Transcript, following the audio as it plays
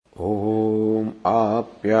ॐ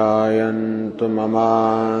आप्यायन्तु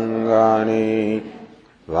ममाङ्गानि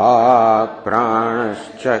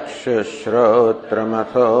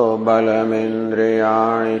वाक्प्राणश्चक्षुश्रोत्रमथो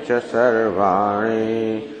बलमिन्द्रियाणि च सर्वाणि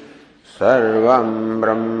सर्वं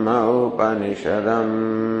ब्रह्म उपनिषदम्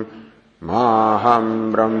माहं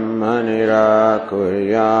ब्रह्म निराकुर्याम्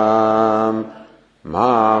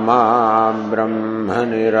मा ब्रह्म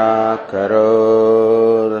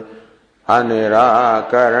निराकरोत्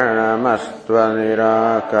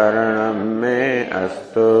अनिराकरणमस्त्वनिराकरणं मे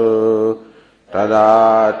अस्तु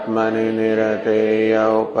तदात्मनि निरतेय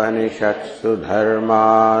उपनिषत्सु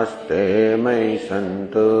धर्मास्ते मयि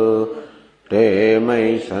सन्तु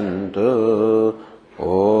ॐ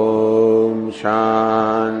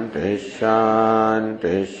शान्ति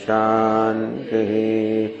शान्ति शान्तिः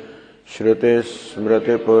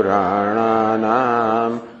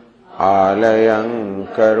श्रुतिस्मृतिपुराणानाम् आलयं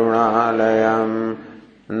करुणालयं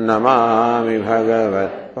नमामि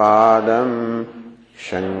भगवत्पादं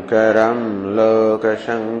शङ्करं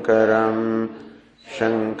लोकशङ्करं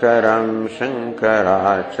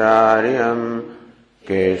शङ्कराचार्यं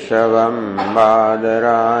केशवं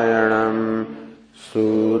बादरायणं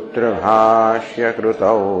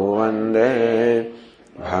सूत्रभाष्यकृतौ वन्दे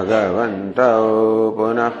भगवन्तौ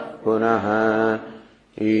पुनः पुनः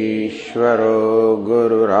ईश्वरो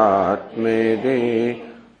गुरुरात्मेति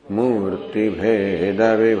मूर्तिभेदविभागिने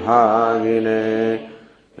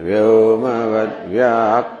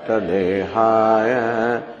व्योमवद्व्याप्तदेहाय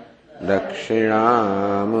दक्षिणामूर्तये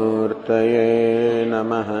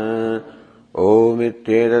नमः।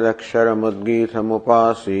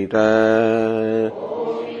 ओमित्येतदक्षरमुद्गीतमुपासीत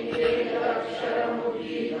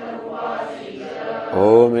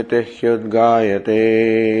ओमिति ह्युद्गायते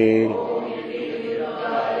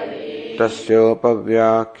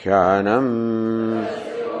तस्योपव्याख्यानम्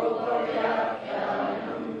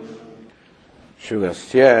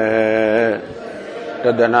शुगस्य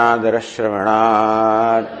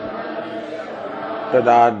तदनादरश्रवणात्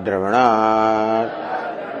तदाद्रवणात्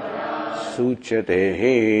सूच्यते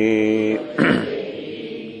हि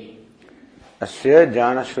अस्य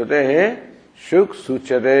जानश्रुतेः शुक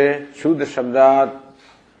सूच्यते शूद्र शब्दात्.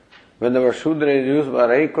 When the word Shudra is used by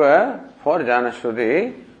Raikva for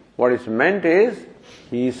Janashruti, what is meant is,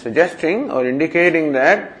 he is suggesting or indicating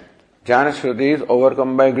that Janashruti is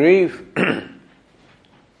overcome by grief.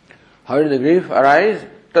 How did the grief arise?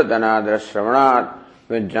 Tadanadra Shravanat.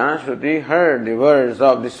 When Janashruti heard the words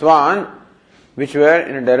of this one, which were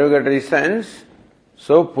in a derogatory sense,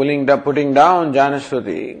 so putting down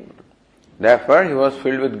Janashruti. Therefore, he was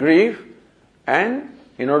filled with grief, and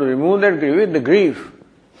in order to remove that grief, the grief,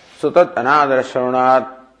 so tat anadara shravanat,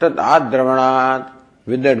 tat adravanat,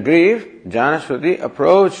 with that grief, Janashruti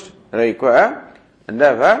approached Raikva, and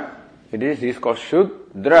therefore it is called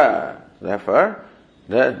Shudra. Therefore,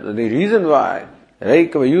 the reason why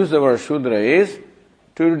Raikva used the word Shudra is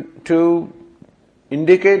to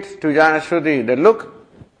indicate to Janashruti that, look,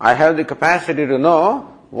 I have the capacity to know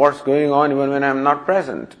what's going on even when I am not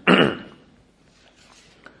present.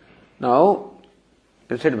 Now,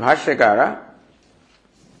 it said Bhashyakara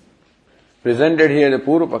presented here the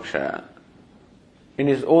Purva-paksha in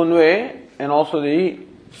his own way, and also the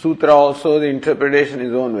Sutra, also the interpretation in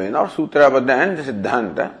his own way. Not Sutra, but then the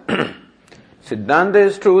Siddhanta. Siddhanta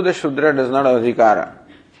is true, the Shudra does not have Adhikara.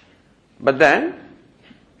 But then,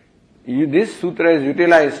 this Sutra is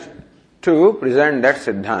utilized to present that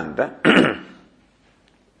Siddhanta.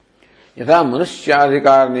 Yatha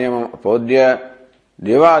manusyadhikar niyamam apodya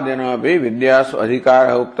devadinapi vidyasu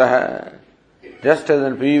adhikara uktaha. Just as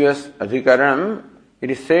in previous adhikaranam, it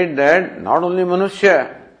is said that not only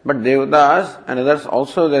Manusya, but Devatas and others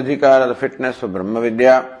also the adhikara, the fitness for Brahma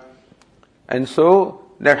Vidya. And so,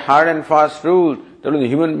 that hard and fast rule that only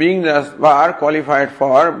human beings are qualified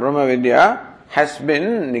for Brahma Vidya has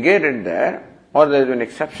been negated there, or there is an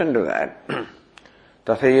exception to that.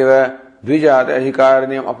 Tathaiva dvijati adhikara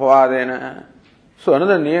niyam apavadena. So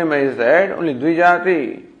another niyam is that only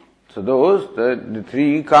dvijati, so those, the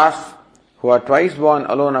three castes who are twice born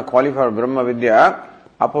alone are qualified for Brahma Vidya,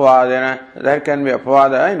 apavadena, there can be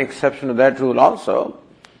apavada, an exception to that rule also.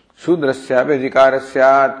 Shudrasyapi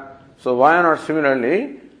adhikarasyat. So why not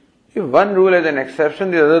similarly, if one rule has an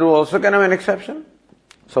exception, the other rule also can have an exception.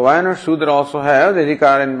 So why not Shudra also have the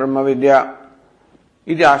adhikara in Brahma Vidya?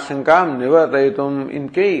 Iti ashankam nivartayitum, in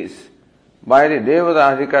case by the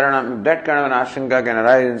Devata adhikaranam, if that kind of an ashanka can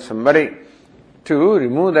arise in somebody, to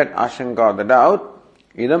remove that ashanka or the doubt,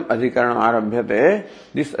 idam adhikaranam arabhyate,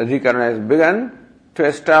 this adhikaran has begun to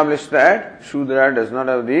establish that Shudra does not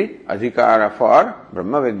have the adhikara for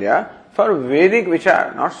Brahma Vidya, for Vedic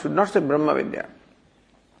Vichar, should not say Brahma Vidya.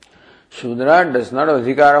 Shudra does not have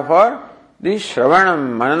adhikara for the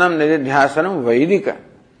Shravanam, Mananam, Nididhyasanam, Vaidika.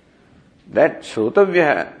 That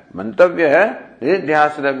Shrutavya, Mantavya,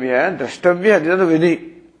 Nididhyasadavya, Drashtavya, these are the Vidhi.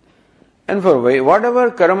 And for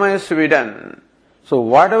whatever karma is to be done, so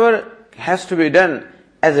whatever has to be done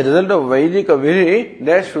as a result of Vaidika Vidhi,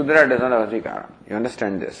 there Shudra does not have adhikara. You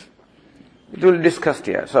understand this? It will be discussed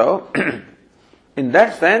here. So, in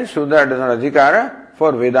that sense, Shudra does not have adhikara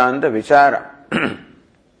for Vedanta Vichara.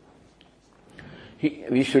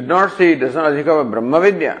 We should not say he does not have adhikara for Brahma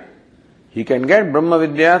Vidya. He can get Brahma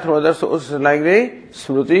Vidya through other sources like the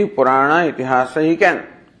Smruti, Purana, Itihasa, he can.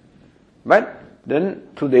 But then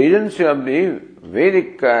through the agency of the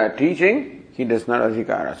Vedic teaching, he does not have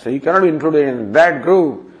adhikara. So he cannot be included in that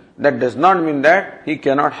group. That does not mean that he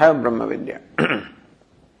cannot have Brahma Vidya.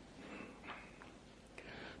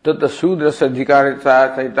 Tata Shudra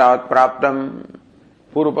Sadhikaritsa Saitavat Praptam.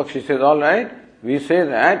 Purupakshi says, all right, we say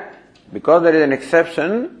that because there is an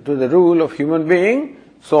exception to the rule of human being,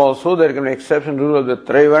 so also there can be an exception to the rule of the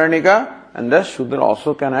Traivarnika, and thus Shudra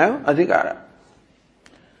also can have adhikara.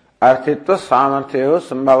 Arthitva Samarthyo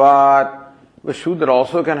Sambhavat. But Shudra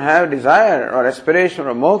also can have desire or aspiration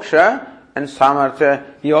or moksha, and Samarthya,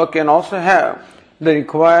 he can also have the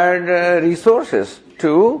required resources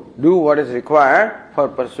to do what is required for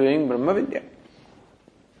pursuing Brahma Vidya.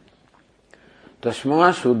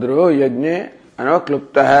 Tasma Shudro Yajne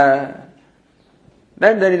Anavakluptaha.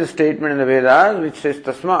 Then there is a statement in the Vedas which says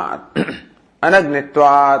Tasmat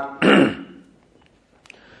Anagnitvat.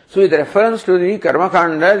 So with reference to the Karma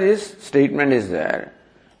Kanda, this statement is there.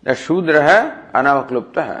 That Shudra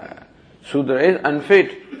Anavakluptaha. Shudra is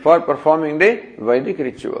unfit for performing the Vedic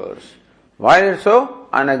rituals. Why is it so?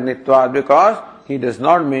 Anagnitvat, because he does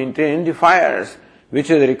not maintain the fires, which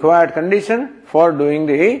is the required condition for doing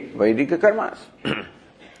the Vedic karmas.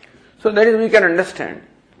 So that is, we can understand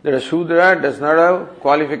that a Shudra does not have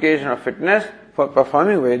qualification of fitness for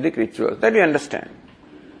performing Vedic rituals. That we understand.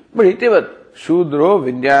 But itivat Shudro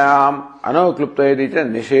Vidyam Anavakluptayati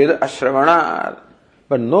Nisheda Ashravanat.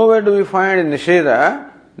 But nowhere do we find in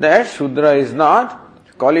Nisheda that Shudra is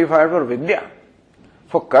not qualified for Vidya.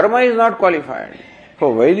 For karma is not qualified.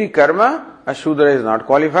 For Vedic karma, a Shudra is not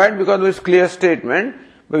qualified because of this clear statement.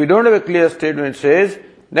 But we don't have a clear statement which says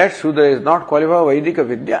that Shudra is not qualified for Vedic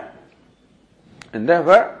Vidya. And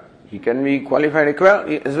therefore, he can be qualified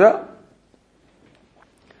as well.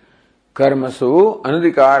 Karmasu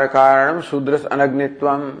anudikara karanam Shudras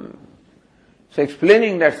anagnitvam. So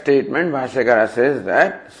explaining that statement, Bhashyakara says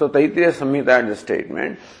that, so Taittiriya Samhita had the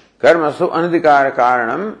statement, Karmasu anudikara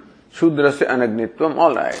karanam Shudrasya anagnitvam,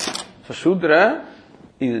 alright. So Shudra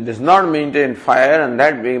does not maintain fire, and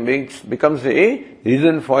that becomes the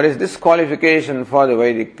reason for his disqualification for the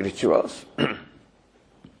Vedic rituals.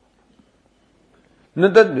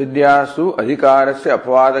 Natad vidyasu adhikarasya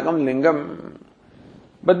apavadakam lingam.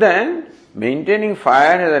 But then, maintaining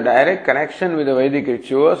fire has a direct connection with the Vedic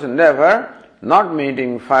rituals, and therefore, not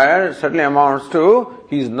maintaining fire certainly amounts to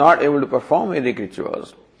he is not able to perform Vedic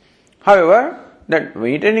rituals. However, that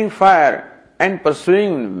maintaining fire and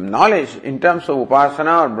pursuing knowledge in terms of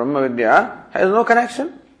Upasana or Brahma Vidya has no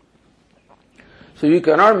connection. So you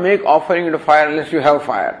cannot make offering to fire unless you have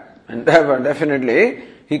fire. And therefore, definitely,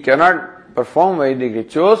 he cannot perform Vedic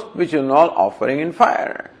rituals which involve offering in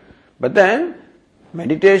fire. But then,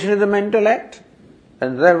 meditation is a mental act.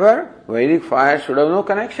 And therefore, Vedic fire should have no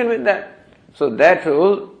connection with that. So that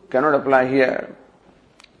rule cannot apply here.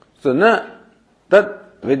 So, na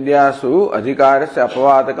tat vidyasu adhikarasya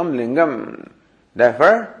apavatakam lingam.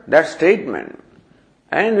 Therefore, that statement,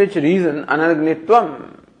 and which reason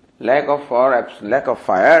anagnitvam, lack of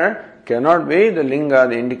fire, cannot be the linga,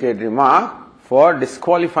 the indicated remark for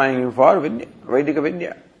disqualifying him for Vedic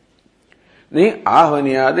Vidya. Ni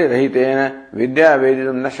ahvaniyadi rahitena vidya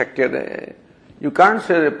vedidam na shakyate. You can't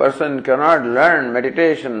say the person cannot learn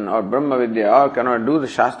meditation or Brahma Vidya or cannot do the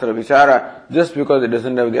Shastra Vichara just because it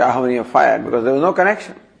doesn't have the ahvani of fire, because there is no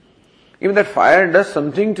connection. If that fire does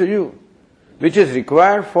something to you, which is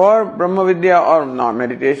required for Brahma Vidya or not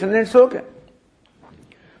meditation, then it's okay.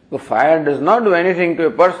 The fire does not do anything to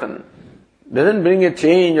a person, doesn't bring a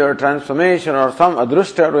change or a transformation or some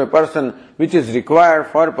adrushta to a person which is required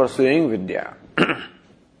for pursuing Vidya.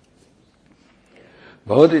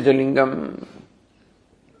 Bhavati Jalingam.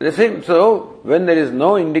 So, when there is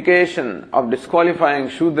no indication of disqualifying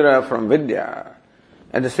Shudra from Vidya,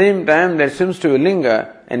 at the same time there seems to be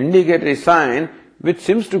linga, an indicatory sign which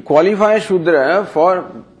seems to qualify Shudra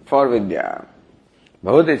for Vidya.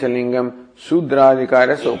 Bhavati Chalingam Shudra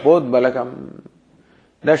Adhikara Sopod Balakam.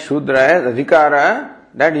 That Shudra has Adhikara,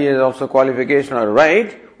 that he has also qualification or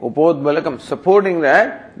right upodbalakam, supporting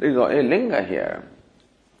that, there is a linga here.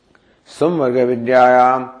 Samvarga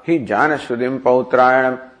vidyayam hi jana shrudim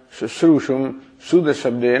pautrayanam shrushum sudra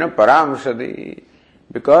shabdena paramshadi.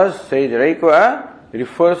 Because sage Raikva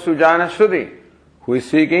refers to jana shruti. Who is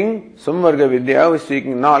seeking samvarga vidya, who is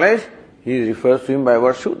seeking knowledge, he refers to him by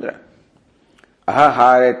word shudra.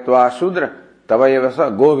 Ahaharetva shudra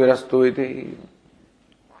tavayavasa go virastu iti.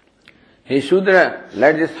 Hey Shudra,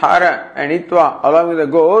 let this hara and itva along with the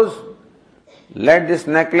goes, let this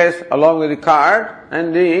necklace along with the cart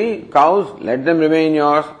and the cows, let them remain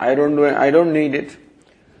yours. I don't need it.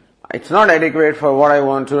 It's not adequate for what I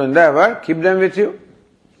want to endeavor. Keep them with you.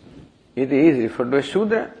 It is referred to as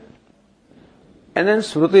Shudra. And then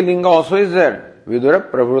Sruti Linga also is there. Vidura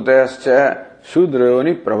Prabhutayascha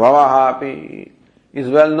Shudrayoni Prabhavahapi. Is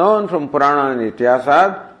well known from Purana and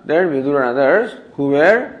Ityasad that Vidura and others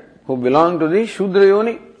who belong to the Shudra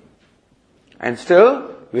Yoni. And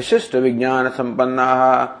still, Vishishta Vijnana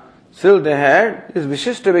Sampannaha, still they had this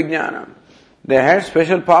Vishishta Vijnana. They had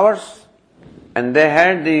special powers and they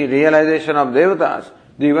had the realization of Devatas.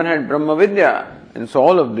 They even had Brahma Vidya. And so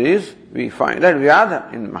all of these we find that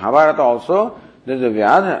Vyadha. In Mahabharata also, there is a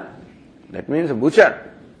Vyadha. That means a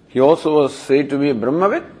butcher. He also was said to be a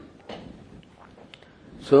Brahmavid.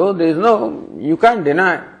 So there is no, you can't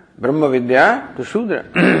deny Brahma Vidya to Shudra.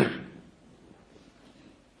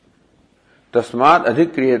 Tasmat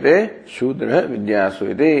adhikriyate Shudra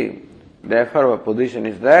Vidyasu iti. Therefore our position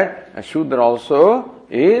is that a Shudra also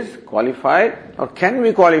is qualified or can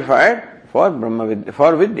be qualified for Brahma Vidya,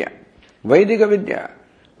 for Vidya. Vaidika Vidya.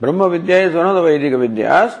 Brahma Vidya is one of the Vaidika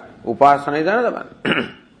Vidyas. Upasana is another one.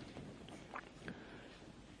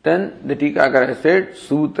 Then the Tikakara said,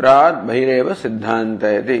 Sutrat Bhaireva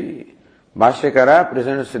Siddhantayati. Bhashyakara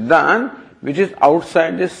presents Siddhant which is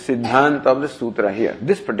outside this Siddhant of the Sutra here,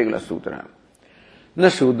 this particular Sutra. Na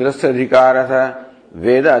Shudrasya Adhikarasa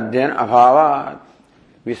Veda Adhyan Abhavat.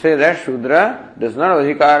 We say that Shudra does not have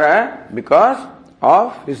Adhikara because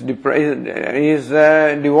of his devoid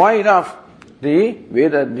of the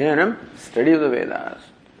Veda Adhyanam, study of the Vedas.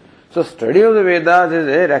 So study of the Vedas is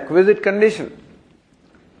a requisite condition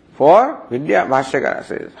for Vidya. Bhashyakara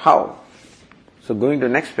says. How? So going to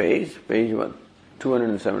the next page, page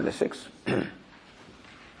 276.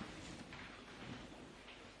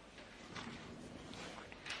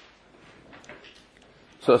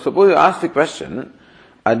 So suppose you ask the question,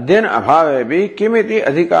 Adhyana abhavebi kimiti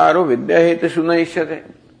adhikaro vidya heta shunaishyate.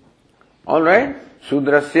 Alright?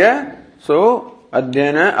 Shudrasya, so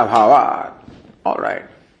Adhyana abhavat. Alright.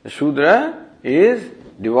 The Shudra is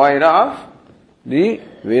devoid of the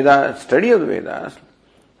Veda, study of the Vedas.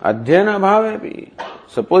 Adhyana abhavebi.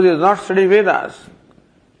 Suppose he has not studied Vedas.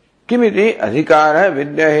 Kimiti adhikara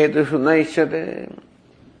vidya heta shunaishyate.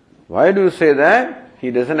 Why do you say that?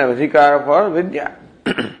 He doesn't have adhikara for Vidya.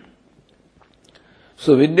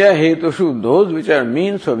 So Vidya Hetushu, those which are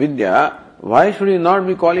means of Vidya, why should he not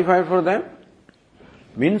be qualified for them?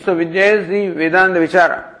 Means of Vidya is the Vedanta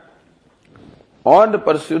Vichara or the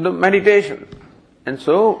pursuit of meditation. And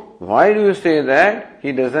so, why do you say that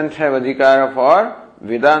he doesn't have Adhikara for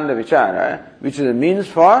Vedanta Vichara, which is a means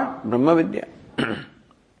for Brahma Vidya?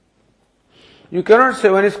 You cannot say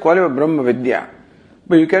one is qualified for Brahma Vidya,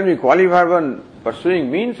 but you can be qualified for pursuing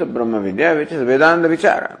means of Brahma Vidya, which is Vedanta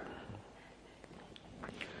Vichara.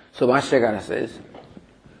 So Bhashyakara says,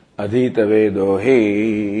 Adhita Vedo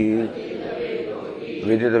hi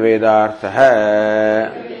Vidita Vedartha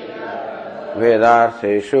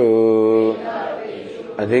Vedartheshu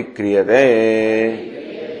Adhikriyate.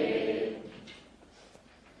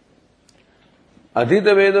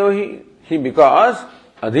 Adhita Vedo hi because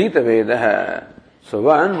Adhita Veda. So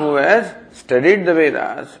one who has studied the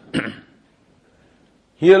Vedas,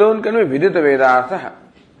 he alone can be Vidita Vedartha.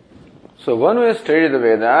 So one who has studied the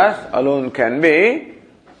Vedas alone can be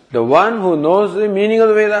the one who knows the meaning of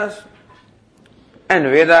the Vedas. And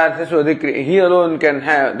Vedartha, he alone can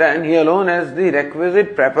have, then he alone has the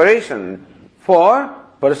requisite preparation for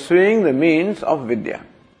pursuing the means of Vidya.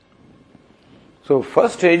 So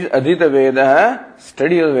first stage is Adhita Veda,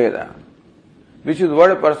 study of Veda, which is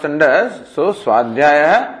what a person does. So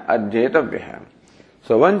Swadhyaya Adhyetavya.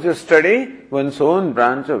 So once you study one's own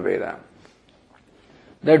branch of Veda,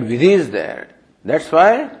 that vidhi is there. That's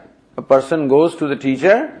why a person goes to the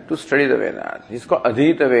teacher to study the Vedas. He's called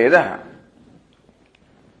Adhita Veda.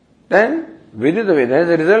 Then, Vidita Veda, as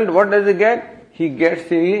a result, what does he get?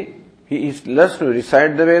 He loves to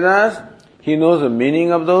recite the Vedas. He knows the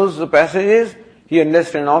meaning of those passages. He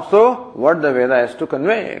understands also what the Veda has to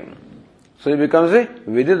convey. So he becomes a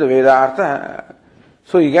Vidita Vedartha.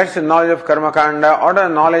 So he gets the knowledge of Karma Kanda, or the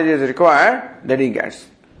knowledge is required that he gets.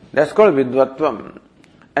 That's called Vidvatvam.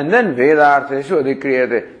 And then Vedartheshu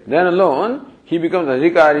Adhikriyate. Then alone he becomes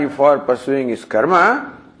adhikari for pursuing his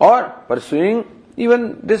karma or pursuing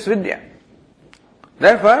even this Vidya.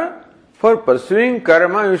 Therefore, for pursuing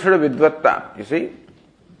karma you should have Vidvatta. You see?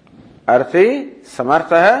 Arthi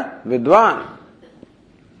Samartha Vidwan.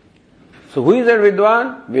 So who is that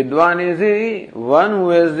Vidwan? Vidwan is the one who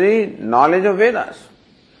has the knowledge of Vedas.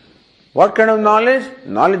 What kind of knowledge?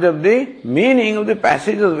 Knowledge of the meaning of the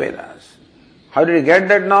passages of Vedas. How did he get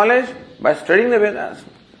that knowledge? By studying the Vedas.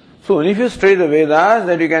 So if you study the Vedas,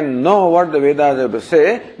 that you can know what the Vedas have to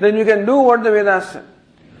say, then you can do what the Vedas say.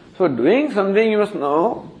 So doing something you must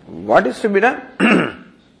know what is to be done.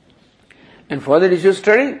 And for that you should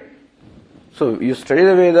study. So you study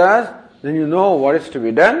the Vedas, then you know what is to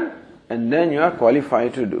be done, and then you are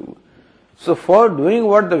qualified to do. So for doing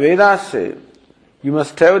what the Vedas say, you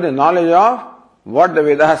must have the knowledge of what the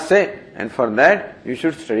Vedas say, and for that you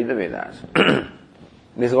should study the Vedas.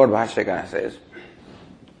 This is what Bhashyakara says.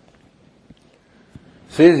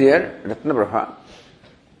 Says here, Ratnaprabha,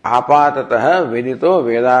 Apatataha Vedito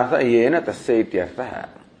Vedartha Yena Tasya Ityartha.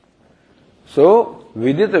 So,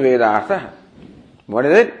 Vidita Vedartha. What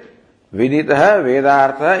is it? Viditaha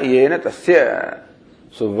Vedartha Yena Tasya.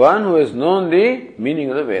 So, one who has known the meaning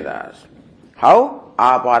of the Vedas. How?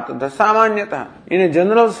 Apatataha Samanyataha. In a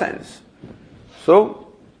general sense.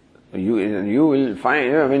 So, you will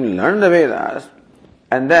find, when you learn the Vedas,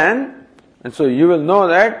 and so you will know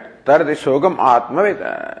that Tarati Shogam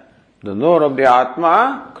Atmavita. The knower of the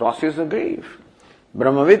Atma crosses the grief.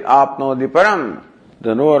 Brahmavit Apnodi Param.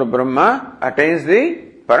 The knower of Brahma attains the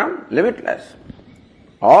Param, limitless.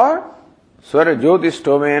 Or Swarga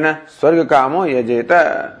Jyotistomena Swarga Kamo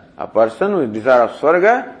Yajeta. A person with desire of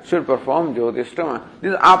Swarga should perform Jyotistoma.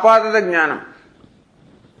 This is Apatata Jnanam.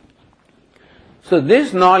 So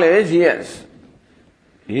this knowledge, yes,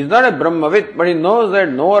 he is not a Brahmavit, but he knows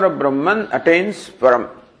that knower of Brahman attains Param,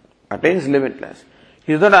 attains limitless.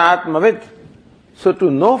 He is not an Atmavit. So to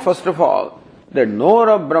know first of all that knower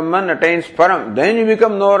of Brahman attains Param, then you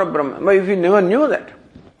become knower of Brahman. But if you never knew that,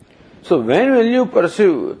 so when will you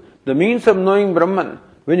pursue the means of knowing Brahman?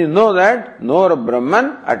 When you know that knower of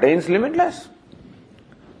Brahman attains limitless.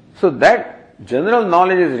 So that general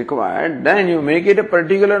knowledge is required, then you make it a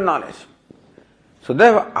particular knowledge. So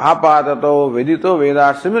therefore, apatato, vedito,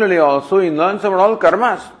 Vedas. Similarly also, he learns about all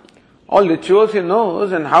karmas. All rituals he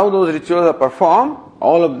knows and how those rituals are performed,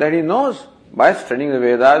 all of that he knows by studying the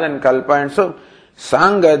Vedas and Kalpa and so.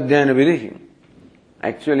 Sanga Adhyayana Vidhi.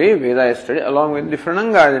 Actually, Veda is studied along with different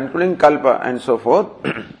angas, including Kalpa and so forth.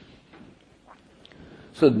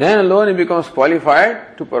 So then alone he becomes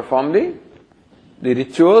qualified to perform the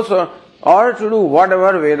rituals or to do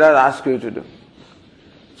whatever Vedas ask you to do.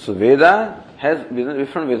 So Veda has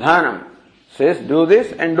different vidhanam. Says do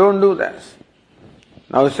this and don't do this.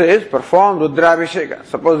 Now it says perform Rudrabhisheka.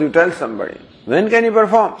 Suppose you tell somebody, when can you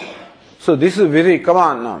perform? So this is vidhi, come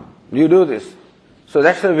on now, you do this. So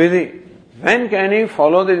that's a vidhi. When can he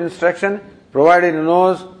follow this instruction? Provided he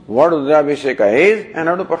knows what Rudrabhisheka is and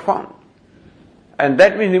how to perform. And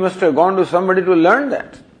that means he must have gone to somebody to learn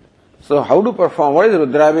that. So how to perform? What is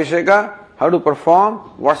Rudrabhisheka? How to perform?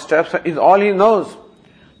 What steps? Is all he knows.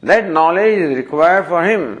 That knowledge is required for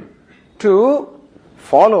him to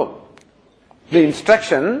follow the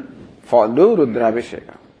instruction for do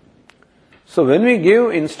Rudrabhisheka. So when we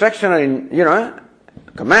give instruction or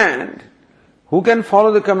command, who can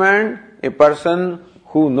follow the command? A person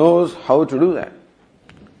who knows how to do that.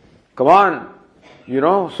 Come on,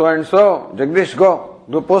 so and so, Jagdish, go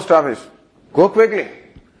to the post office. Go quickly.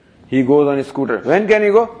 He goes on his scooter. When can he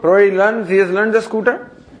go? Provided he has learned the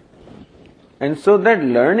scooter. And so that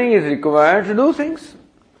learning is required to do things.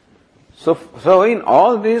 So in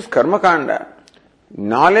all these karma kanda,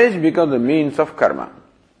 knowledge becomes the means of karma.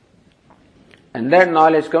 And that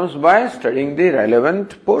knowledge comes by studying the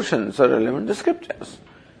relevant portions or relevant scriptures.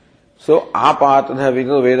 So apatadha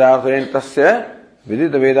vidita vedartha tasya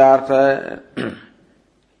vidita vedartha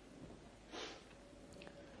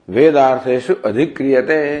vedartheshu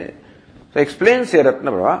adhikriyate. So explains here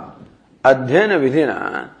Ratnaprabha, adhyana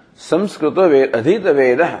vidhina samskrito adhita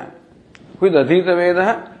veda. With adhita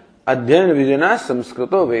veda, adhyana vidhina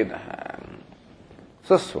samskrito veda.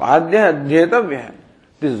 So swadhyaya adhyetavya.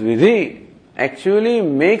 This vidhi actually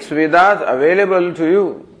makes Vedas available to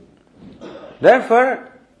you. Therefore,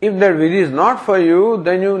 if that vidhi is not for you,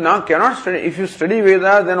 then you now cannot study. If you study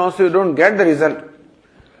Vedas, then also you don't get the result.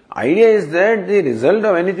 Idea is that the result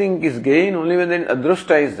of anything is gained only when the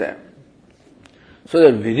adrushta is there. So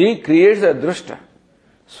that vidhi creates the adrushta.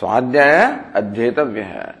 Swadhyaya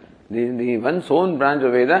adhyetavya. The one's own branch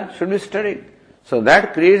of Veda should be studied. So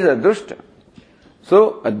that creates a dushta.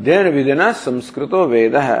 So Adhyayana Vidhina Samskrito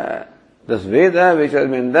Vedaha. Thus Veda which has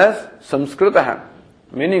been thus Samskritaha,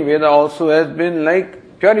 meaning Veda also has been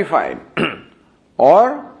like purified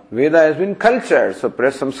or Veda has been cultured, so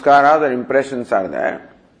samskara, the impressions are there.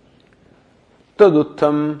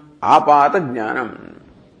 Taduttam apata jnanam.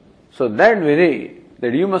 So that Vidhi,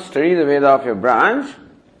 that you must study the Veda of your branch,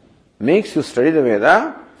 makes you study the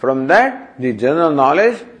Veda. From that, the general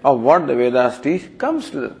knowledge of what the Vedas teach comes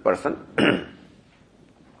to the person.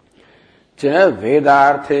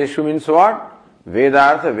 Vedartheshu means what?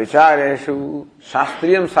 Vedartha vichareshu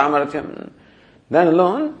shastriyam samarthyam. Then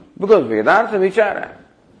alone, because Vedartha vichara,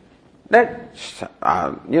 that,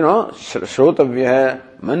 shrotavya,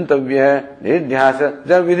 mantavya, nidhyasa,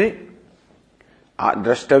 they are vidhi.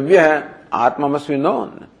 Drashtavya, Atma must be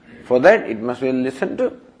known. For that, it must be listened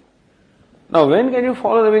to. Now, when can you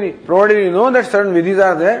follow the vidhi? Provided you know that certain vidhis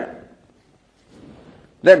are there.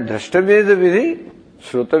 That drashtavya is a vidhi,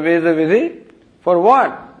 shrotavya is a vidhi. For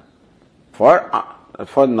what?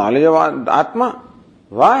 For knowledge of Atma.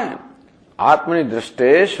 Why? Atmani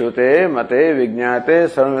drashte, shrute, mate, vijñāte,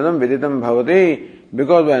 sarvamidam viditam bhavati.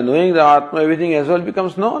 Because by knowing the Atma, everything as well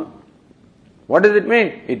becomes known. What does it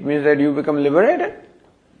mean? It means that you become liberated.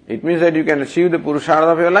 It means that you can achieve the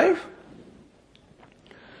purushartha of your life.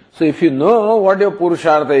 So if you know what your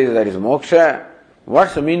purushartha is, that is moksha,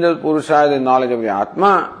 what's the meaning of purushartha? The knowledge of your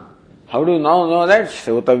Atma. How do you now know that?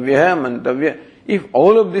 Shrotavya, mantavya. If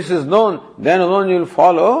all of this is known, then alone you will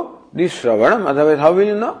follow this Shravanam. Otherwise, how will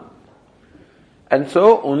you know? And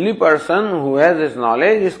so, only person who has this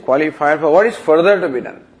knowledge is qualified for what is further to be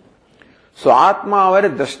done. So, Atma our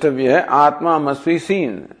drashtavya, Atma must be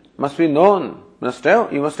seen, must be known. You must have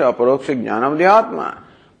aparoksha jnana of the Atma.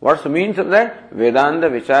 What's the means of that? Vedanta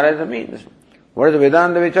vichara is the means. What is the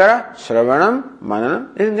Vedanta vichara? Shravanam,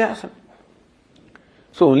 mananam, nidhyasam.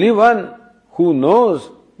 So only one who knows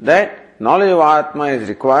that knowledge of Atma is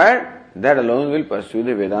required, that alone will pursue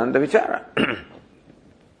the Vedanta vichara.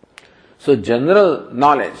 So general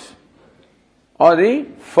knowledge, or the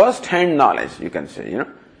first-hand knowledge, you can say,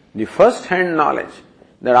 the first-hand knowledge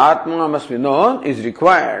that Atma must be known is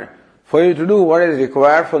required for you to do what is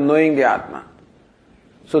required for knowing the Atma.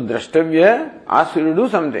 So drashtavya asks you to do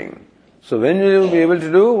something. So when will you be able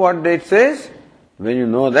to do what it says? When you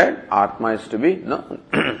know that Atma is to be known.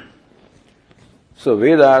 So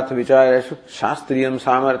Vedartha vichareshu shastriyam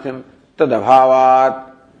samarthyam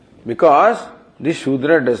tadabhavat. Because this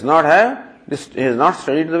Shudra does not have, he has not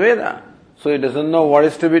studied the Veda. So he doesn't know what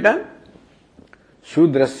is to be done.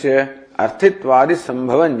 Shudrasya arthitvadi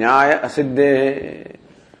sambhava nyaya asiddhe.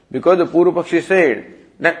 Because the Purupakshi said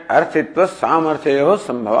that arthitva samarthyayo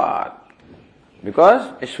sambhavat.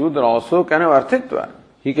 Because a Shudra also can have arthitva.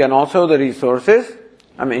 He can also have the resources,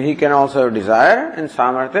 he can also have desire and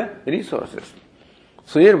samarthya resources.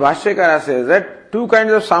 So here Bhashyakara says that two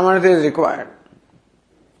kinds of samarthya is required.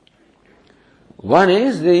 One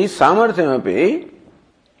is the samarthyamapi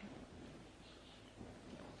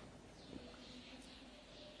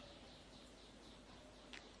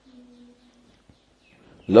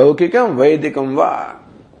laukikam vaidikam va.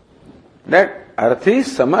 That arthi is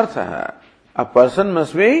samartha. A person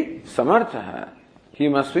must be samartha. He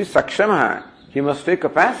must be sakshama. He must take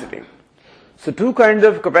capacity. So two kinds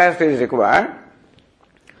of capacity is required.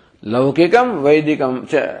 Laukikam vaidikam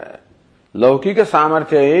cha. Laukika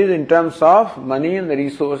samarthya is in terms of money and the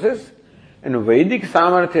resources, and Vedic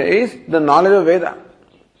samarthya is the knowledge of Veda.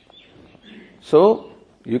 So,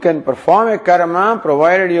 you can perform a karma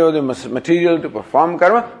provided you have the material to perform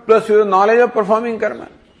karma, plus you have the knowledge of performing karma.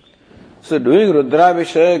 So, doing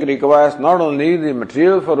Rudrabhishek requires not only the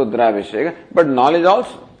material for Rudrabhishek, but knowledge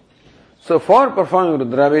also. So, for performing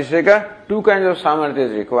Rudrabhisheka, two kinds of samarthya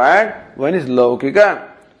is required. One is Laukika,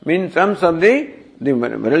 means in terms of the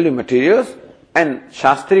worldly materials, and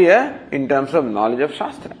Shastriya in terms of knowledge of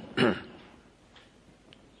Shastra.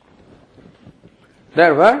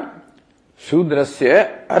 Therefore,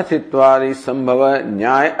 Shudrasya arthitvadi sambhava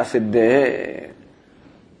nyaya asiddhe.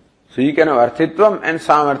 So he can have arthitvam and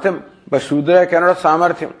samarthyam, but Shudra cannot have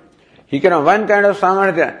samarthyam. He can have one kind of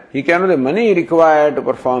samarthya. He can have the money required to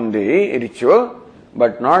perform the ritual,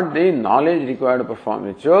 but not the knowledge required to perform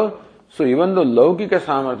ritual. So even though Laukika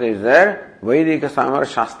samarthya is there, Vedika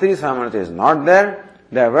samarthya, Shastri samarthya is not there.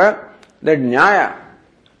 Therefore, that nyaya,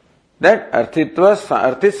 that arthitva,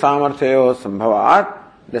 arthit samarthya sambhavat,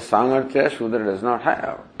 the samarthya Shudra does not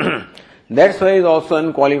have. That's why he is also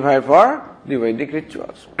unqualified for the Vedic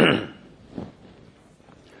rituals.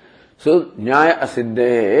 So, nyaya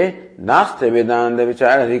asiddhe, naste vedanta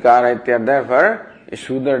vichara adhikara ityar. Therefore, a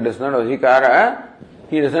Shudra does not have adhikara,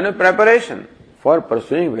 he doesn't have preparation for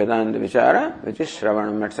pursuing Vedanta Vichara, which is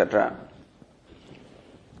Shravanam, etc.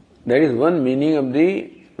 That is one meaning of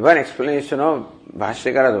one explanation of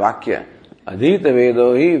Bhashyakara's Vakya. Adhita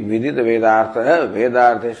Vedo hi Vidita Vedartha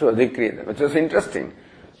Vedartheshu Adhikriyata. Which is interesting.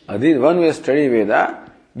 One who has studied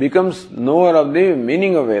Veda becomes knower of the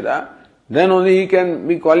meaning of Veda, then only he can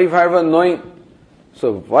be qualified for knowing.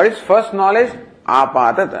 So what is first knowledge?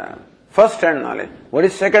 Apatata. First hand knowledge. What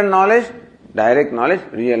is second knowledge? Direct knowledge,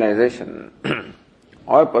 realization.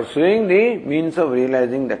 Or pursuing the means of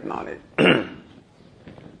realizing that knowledge.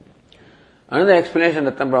 Another explanation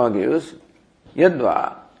that Prabhupada gives,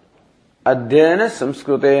 Yadva Adhyayana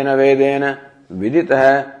Samskritena Vedena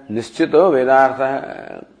Viditaha Nischito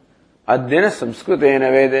Vedartha. Adhyayana Samskritena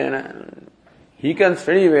Vedena. He can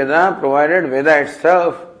study Veda provided Veda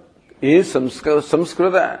itself is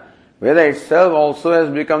Samskrita. Veda itself also has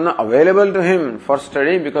become available to him for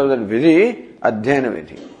study because of that Vidhi, Adhyayana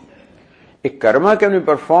Vidhi. A karma can be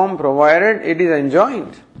performed provided it is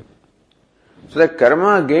enjoined. So that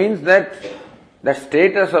karma gains that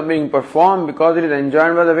status of being performed because it is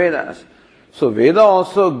enjoined by the Vedas. So Veda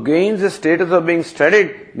also gains the status of being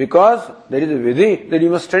studied because there is a Vidhi that you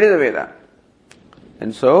must study the Veda.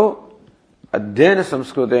 And so, Adhyayana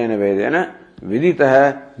Samskritena Vedena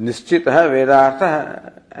Viditaha Nischitaha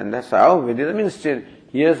Vedartha. And that's how Vidita means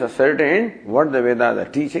he has ascertained what the Vedas are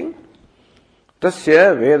teaching.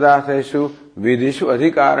 Tasya Vedartheshu Vidishu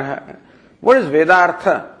Adhikaraha. What is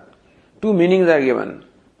Vedartha? Two meanings are given.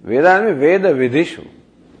 Veda means Veda Vidishu.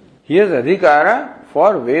 He has Adhikara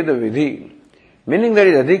for Veda Vidhi. Meaning there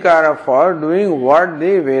is Adhikara for doing what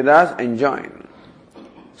the Vedas enjoin.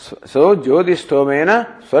 So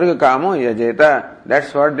Jyotistomena Swarga Kamo Yajeta.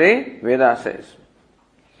 That's what the Veda says.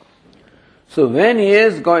 So when he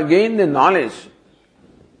has gained the knowledge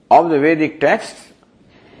of the Vedic texts,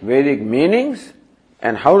 Vedic meanings,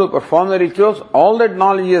 and how to perform the rituals, all that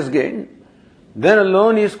knowledge he has gained, then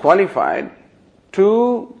alone he is qualified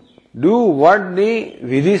to do what the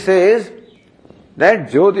Vidhi says, that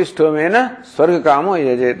Jyotistomena Swarga Kamo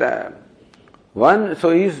Yajeta. So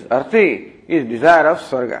his arthi is desire of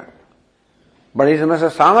Swarga. But he must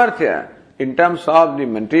have samarthya in terms of the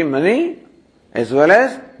money as well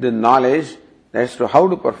as the knowledge as to how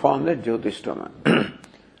to perform the Jyotistoma.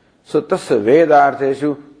 So tasya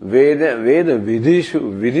Vedartheshu Veda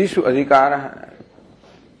Vidishu Adhikara.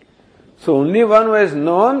 So only one who is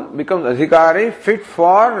known becomes Adhikari, fit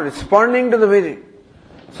for responding to the Vidhi.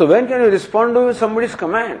 So when can you respond to somebody's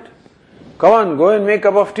command? Come on, go and make a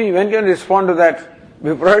cup of tea. When can you respond to that?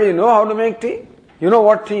 You already know how to make tea. You know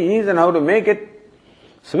what tea is and how to make it.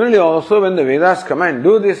 Similarly also when the Vedas command,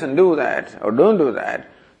 do this and do that, or don't do that,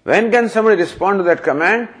 when can somebody respond to that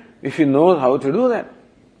command? If he knows how to do that.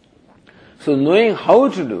 So knowing how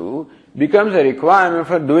to do becomes a requirement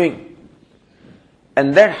for doing.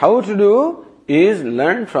 And that how to do is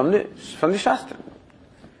learned from the Shastra.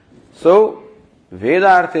 So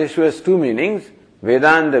Vedartheshu has two meanings,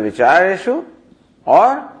 Vedanta Vichareshu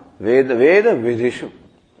or Veda Vidhishu.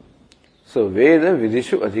 So Veda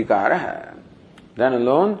Vidhishu Adhikara. Then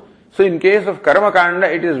alone, so in case of Karma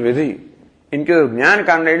Kanda it is Vidhi. In case of Jnana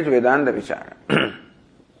Kanda it is Vedanta Vichara.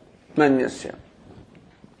 Manyasya.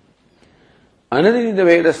 Anadinita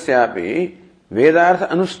Vedasyapi Vedartha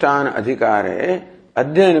Anushtana Adhikare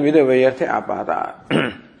Adhyayana Vida Vayarthe Apata.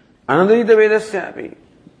 Anadinita Vedasyapi.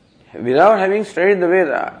 Without having studied the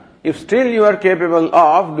Veda, if still you are capable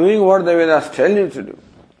of doing what the Vedas tell you to do.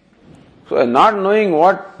 So not knowing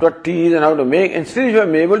what tea is and how to make, and still you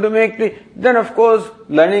are able to make tea, then of course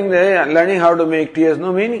learning how to make tea has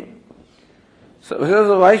no meaning.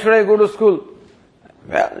 So why should I go to school?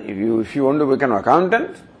 Well, if you want to become an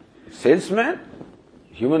accountant, salesman,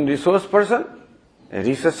 human resource person, a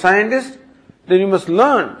research scientist, then you must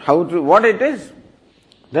learn what it is.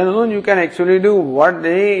 Then alone you can actually do what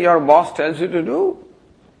your boss tells you to do.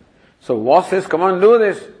 So boss says, come on, do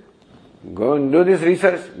this. Go and do this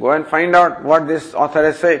research. Go and find out what this author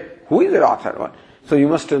has said. Who is the author? So you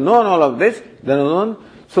must have known all of this. Then alone,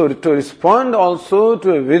 so to respond also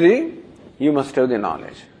to a Vidhi, you must have the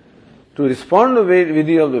knowledge. To respond to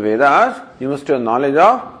Vidhi of the Vedas, you must have knowledge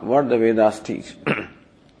of what the Vedas teach.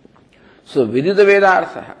 So Vidhi the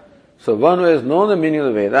Vedartha. So one who has known the meaning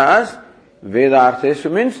of the Vedas,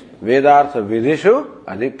 Vedartheshu means Vedartha Vidhishu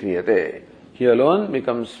Adhikriyate. He alone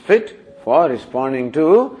becomes fit for responding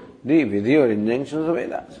to the Vidhi or injunctions of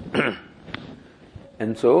Vedas.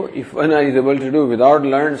 And so, if one is able to do without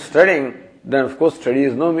studying, then of course study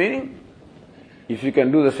has no meaning. If you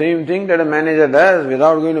can do the same thing that a manager does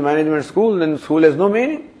without going to management school, then school has no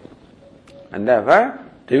meaning. And therefore,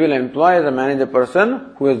 they will employ as a manager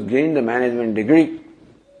person who has gained the management degree.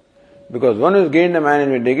 Because one who has gained a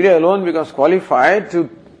management degree alone becomes qualified to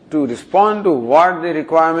respond to what the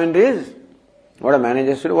requirement is, what a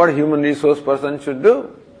manager should do, what a human resource person should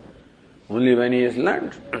do. Only when he has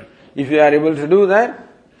learned. If you are able to do that,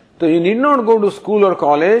 so you need not go to school or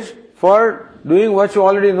college for doing what you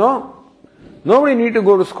already know. Nobody need to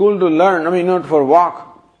go to school to learn, not for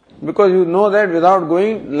walk, because you know that without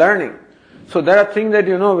learning. So there are things that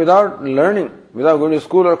you know without learning, without going to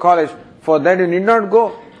school or college. For that you need not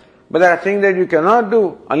go. But there are things that you cannot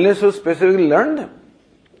do unless you specifically learn them.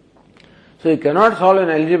 So you cannot solve an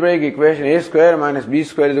algebraic equation a square minus b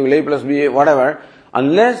square is equal to a plus b, whatever,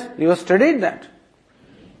 unless you have studied that.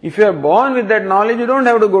 If you are born with that knowledge, you don't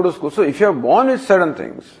have to go to school. So if you are born with certain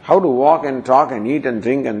things, how to walk and talk and eat and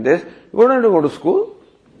drink and this, you don't have to go to school.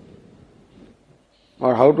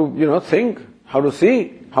 Or how to, think, how to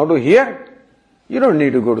see, how to hear. You don't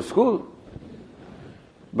need to go to school.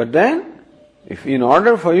 But then, if in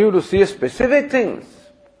order for you to see specific things,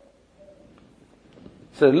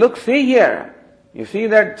 so look, see here, you see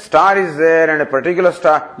that star is there and a particular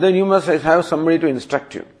star, then you must have somebody to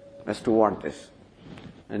instruct you as to what this.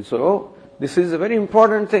 And so, this is a very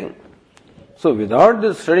important thing. So without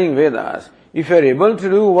this studying Vedas, if you are able to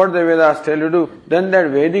do what the Vedas tell you to do, then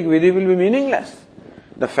that Vedic Vidhi will be meaningless.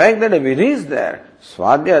 The fact that a Vidhi is there,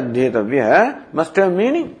 Swadhyaya Adhyetavya, must have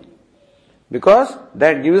meaning. Because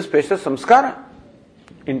that gives special samskara.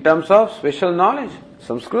 In terms of special knowledge.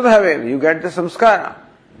 Samskrita have you get the samskara.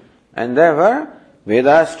 And therefore,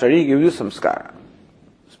 Veda study gives you samskara.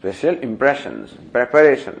 Special impressions,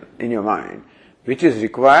 preparation in your mind, which is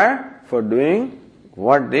required for doing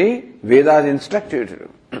what the Vedas instruct you to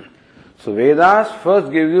do. So Vedas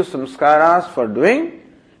first give you samskaras for doing,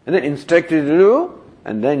 and then instruct you to do,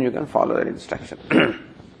 and then you can follow that instruction.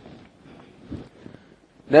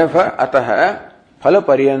 Therefore, ataha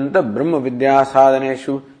phalapariyanta brahma vidya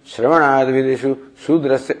sadhaneshu shravanad vidishu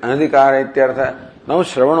shudrasya anadhikara ityartha. Now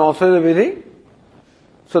Shravan also is a vidhi.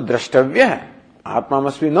 So drashtavya, Atma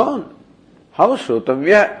must be known. How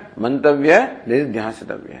shrotavya, mantavya, there is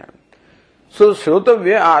dhyasitavya. So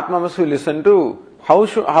shrotavya, Atma must be listened to.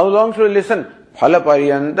 How long should we listen?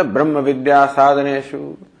 Phalapariyanta brahma vidya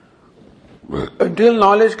sadhaneshu. Until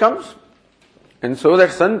knowledge comes. And so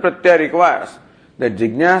that san pratyaya requires that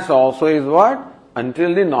jignasa also is what?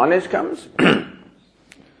 Until the knowledge comes.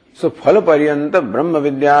 So phalapariyanta brahma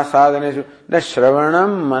vidya sadhaneshu, that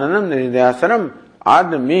shravanam, mananam, nidhyasanam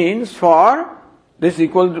are the means for, this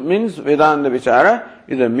means Vedanta Vichara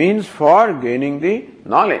is a means for gaining the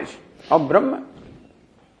knowledge of Brahma.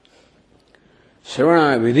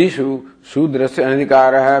 Shravana vidhishu shudrasya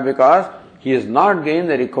anadhikaraha, because he has not gained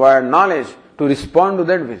the required knowledge to respond to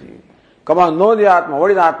that vidhi. Come on, know the Atma.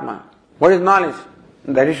 What is Atma? What is knowledge?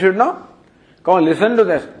 That you should know. Come on, listen to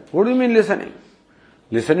this. What do you mean listening?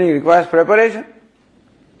 Listening requires preparation.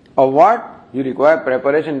 Of what? You require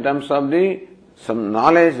preparation in terms of some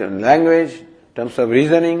knowledge and language, in terms of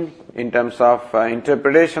reasoning, in terms of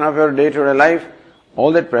interpretation of your day-to-day life.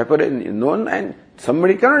 All that preparation is known, and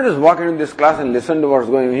somebody cannot just walk into this class and listen to what's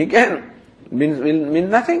going on. He can. Will mean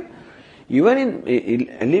nothing. Even in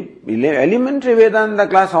elementary Vedanta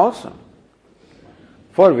class also.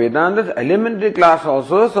 For Vedanta's elementary class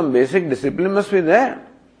also, some basic discipline must be there.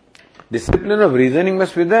 Discipline of reasoning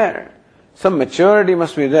must be there. Some maturity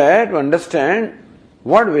must be there to understand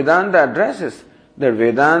what Vedanta addresses. That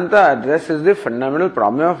Vedanta addresses the fundamental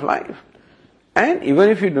problem of life. And even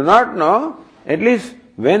if you do not know, at least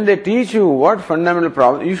when they teach you what fundamental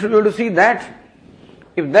problem, you should be able to see that.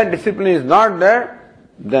 If that discipline is not there,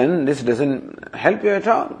 then this doesn't help you at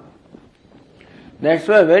all. That's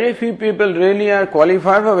why very few people really are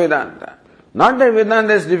qualified for Vedanta. Not that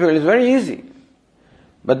Vedanta is difficult, it's very easy.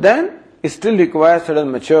 But then, it still requires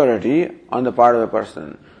certain maturity on the part of a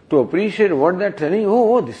person to appreciate what they're telling.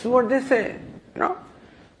 Oh, this is what they say.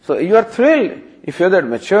 So you are thrilled. If you have that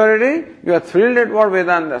maturity, you are thrilled at what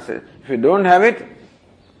Vedanta says. If you don't have it,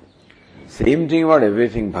 same thing about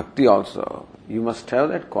everything, bhakti also. You must have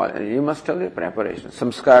that quality, you must have the preparation.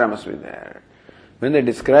 Samskara must be there. When they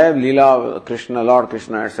describe Leela of Krishna, Lord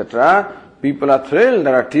Krishna, etc., people are thrilled,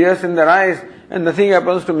 there are tears in their eyes, and nothing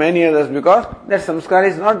happens to many others because that samskara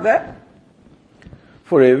is not there.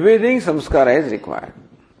 For everything, samskara is required.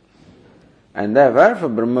 And therefore, for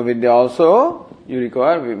Brahma Vidya also, you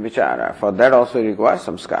require vichara. For that also you require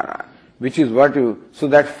samskara. Which is what so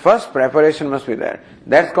that first preparation must be there.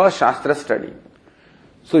 That's called Shastra study.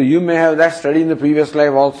 So you may have that study in the previous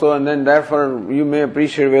life also, and then therefore you may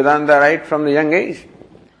appreciate Vedanta right from the young age.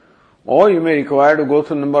 Or you may require to go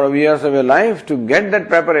through a number of years of your life to get that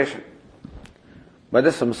preparation. But the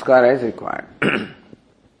samskara is required.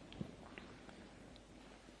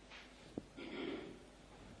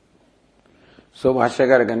 So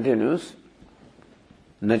Bhashyakara continues,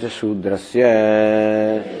 न च शूद्रस्य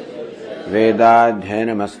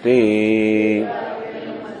वेदाध्ययनमस्ति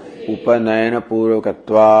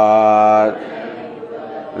उपनयनपूर्वकत्वात्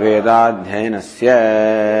वेदाध्ययनस्य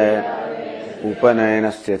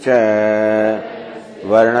उपनयनस्य च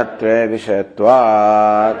वर्णत्रय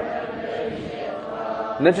विषयत्वात्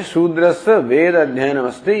न च शूद्रस्य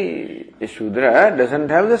वेदाध्ययनमस्ति. A Shudra doesn't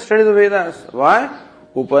have the study of the Vedas. Why?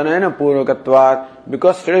 Upanayana Purvakatvat.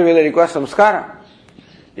 Because study of Veda requires samskara.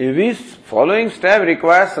 Every following step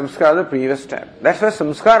requires samskara of the previous step. That's why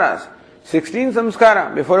samskaras, 16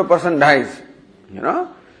 samskara before a person dies. You know,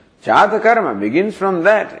 Jata karma begins from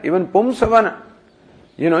that. Even Pumsavana,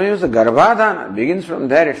 even the Garbhadana begins from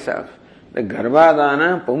there itself. The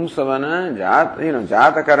Garbhadana, Pumsavana,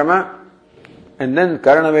 Jata karma, and then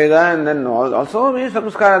Karana Veda, and then also many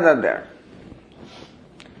samskaras are there.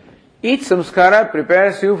 Each samskara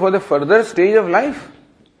prepares you for the further stage of life.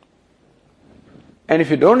 And if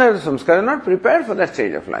you don't have the samskara, you're not prepared for that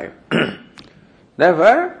stage of life.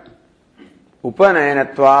 Therefore,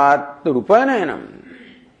 Upanayanattvat to Upanayanam.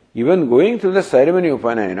 Even going through the ceremony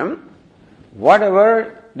Upanayanam,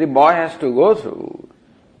 whatever the boy has to go through,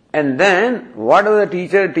 and then whatever the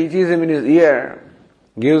teacher teaches him in his ear,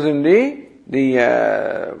 gives him the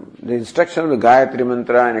instruction of the Gayatri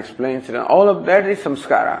Mantra and explains it, all of that is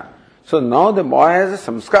samskara. So now the boy has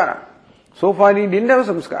a samskara. So far he didn't have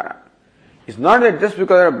a samskara. It's not that just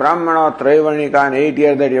because you're a Brahmana or Traivarnika and 8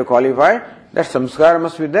 years that you're qualified, that samskara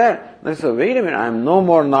must be there. They say, wait a minute, I'm no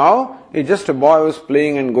more now. It's just a boy who's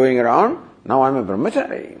playing and going around. Now I'm a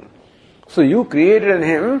brahmachari. So you created in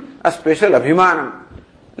him a special abhimanam.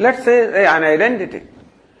 Let's say an identity.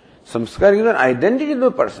 Samskara gives an identity to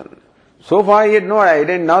the person. So far he had no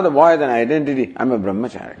identity, now the boy has an identity. I'm a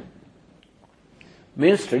brahmachari.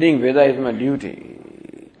 Means studying Veda is my duty.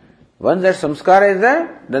 Once that samskara is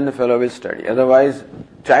there, then the fellow will study. Otherwise,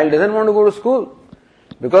 child doesn't want to go to school.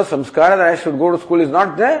 Because samskara that I should go to school is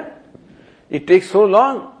not there. It takes so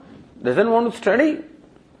long. Doesn't want to study.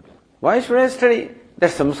 Why should I study?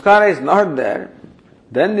 That samskara is not there.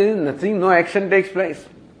 Then there is nothing, no action takes place.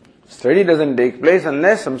 Study doesn't take place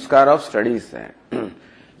unless samskara of study is there.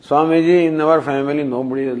 Swamiji, in our family,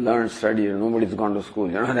 nobody has learned study. Nobody's gone to school.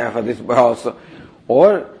 Therefore this boy also.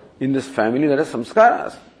 Or in this family there are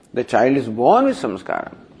samskaras. The child is born with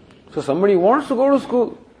samskara. So somebody wants to go to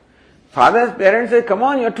school. Father's parents say, come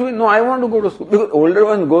on, you're too... No, I want to go to school. Because older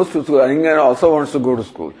one goes to school. Younger also wants to go to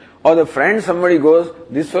school. Or the friend, somebody goes,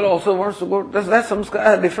 this fellow also wants to go. That's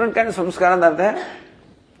samskara. Different kind of samskara are there.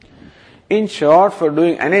 In short, for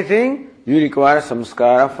doing anything, you require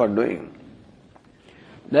samskara for doing.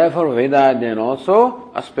 Therefore, Veda then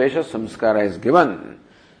also a special samskara is given.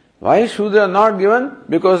 Why is Shudra not given?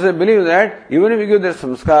 Because they believe that even if you give the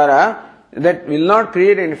samskara, that will not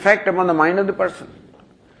create an effect upon the mind of the person.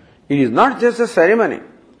 It is not just a ceremony,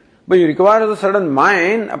 but you require a certain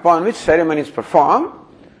mind upon which ceremony is performed.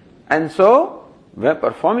 And so, when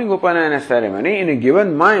performing Upanayana ceremony, in a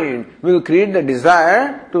given mind, will create the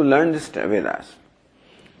desire to learn this Vedas.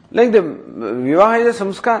 Like the Vivaha is a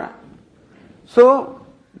samskara. So,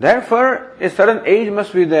 therefore, a certain age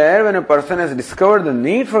must be there when a person has discovered the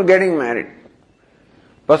need for getting married.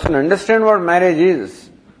 Person understands what marriage is,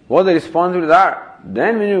 what the responsibilities are.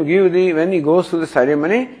 Then when he goes through the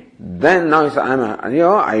ceremony, then now he says,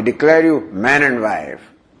 I declare you man and wife.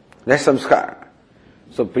 That's samskara.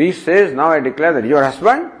 So priest says, now I declare that you are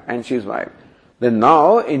husband and she is wife. Then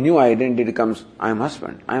now a new identity comes, I am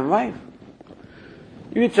husband, I am wife.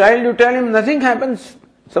 You child, you tell him, nothing happens.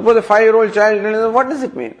 Suppose a 5-year-old child, what does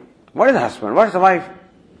it mean? What is husband? What is a wife?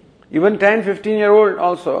 Even 10, 15-year-old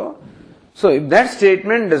also. So if that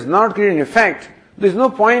statement does not create an effect, there is no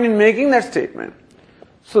point in making that statement.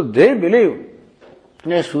 So they believe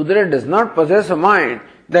that Shudra does not possess a mind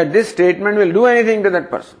that this statement will do anything to that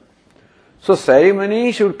person. So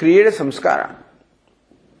ceremony should create a samskara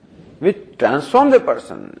which transforms the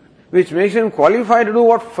person, which makes him qualified to do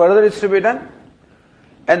what further is to be done.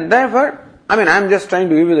 And therefore, I am just trying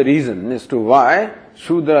to give you the reason as to why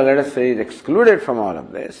Shudra, let us say, is excluded from all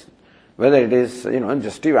of this. Whether it is,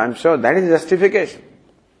 I'm sure that is justification.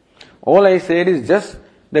 All I said is just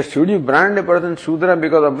that should you brand a person Shudra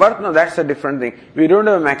because of birth? No, that's a different thing. We don't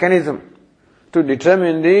have a mechanism to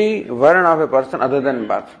determine the varna of a person other than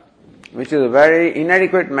birth, which is a very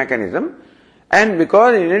inadequate mechanism. And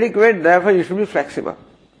because inadequate, therefore you should be flexible.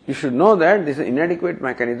 You should know that this is an inadequate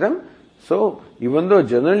mechanism. So, even though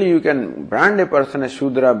generally you can brand a person as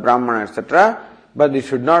Shudra, Brahmana, etc., but it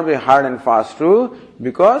should not be hard and fast rule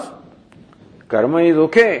because karma is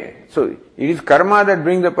okay. So it is karma that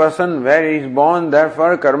brings the person where he is born,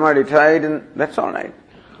 therefore karma decides, and that's all right.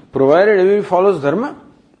 Provided everybody follows dharma.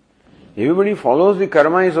 Everybody follows the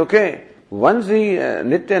karma is okay. Once the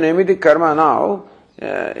nitya nemitic karma now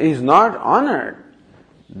is not honored,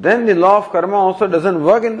 then the law of karma also doesn't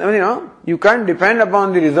work you can't depend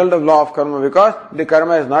upon the result of law of karma because the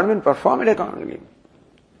karma has not been performed accordingly.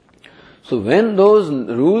 So when those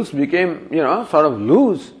rules became, sort of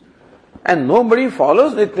loose, and nobody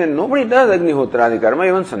follows it, and nobody does Agnihotradi karma,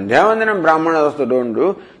 even Sandhyavandanam Brahmana also don't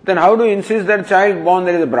do, then how do you insist that child born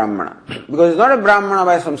there is a Brahmana? Because he's not a Brahmana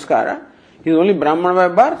by samskara, he's only Brahmana by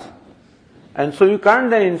birth. And so you can't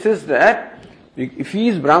then insist that if he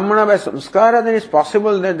is Brahmana by samskara, then it's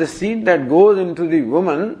possible that the seed that goes into the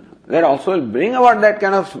woman, that also will bring about that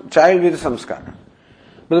kind of child with samskara.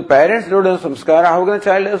 But the parents don't have samskara, how can the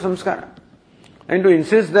child have samskara? And to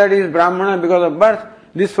insist that he is Brahmana because of birth,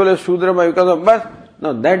 this fellow is Shudra because of birth,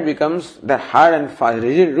 now that becomes the hard and fast,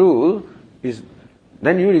 rigid rule is,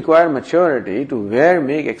 then you require maturity to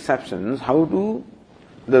make exceptions,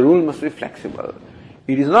 the rule must be flexible.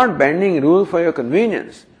 It is not bending rule for your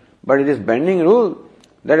convenience, but it is bending rule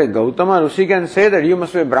that a Gautama Rishi can say that you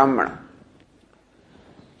must be a Brahmana.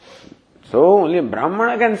 So only a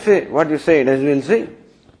Brahmana can say what you say, as we will see.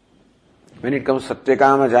 When it comes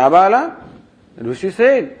Satyakama Jabala, Rishi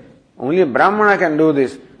said, only a Brahmana can do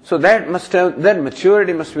this. So that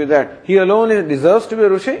maturity must be there. He alone deserves to be a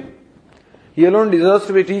Rishi. He alone deserves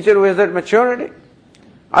to be a teacher who has that maturity.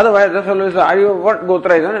 Otherwise, the fellow is, are you what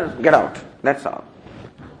Gotra is? Get out. That's all.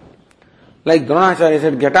 Like Dronacharya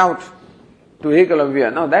said, get out to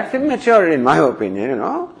Ekalavya. Now that's immaturity in my opinion,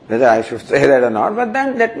 whether I should say that or not, but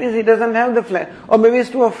then that means he doesn't have the flesh. Or maybe he's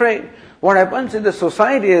too afraid. What happens is the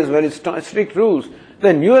society has very strict rules,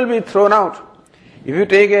 then you will be thrown out. If you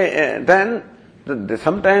take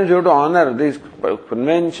sometimes you have to honor these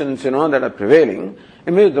conventions, that are prevailing.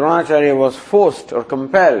 And maybe Dronacharya was forced or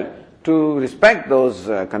compelled to respect those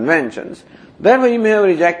conventions. Therefore he may have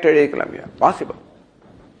rejected Ekalavya. Possible.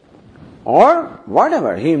 Or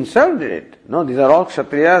whatever, he himself did it. No, these are all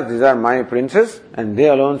Kshatriyas, these are my princes, and they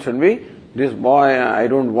alone should be. This boy, I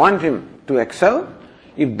don't want him to excel.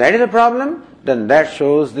 If that is a problem, then that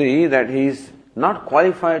shows that he is not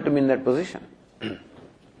qualified to be in that position.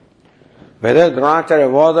 Whether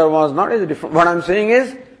Dronacharya was or was not is different. What I am saying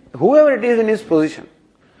is, whoever it is in his position,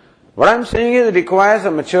 what I am saying is it requires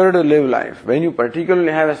a maturity to live life. When you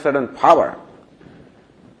particularly have a certain power,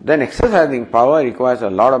 then exercising power requires a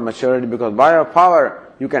lot of maturity because by your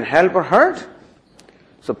power you can help or hurt.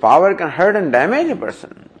 So power can hurt and damage a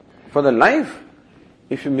person for the life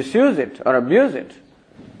if you misuse it or abuse it.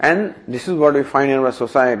 And this is what we find in our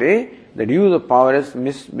society, that use of power is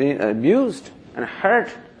being abused and hurt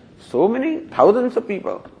so many thousands of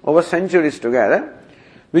people over centuries together,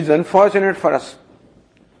 which is unfortunate for us.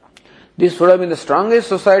 This would have been the strongest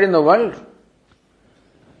society in the world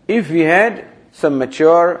if we had some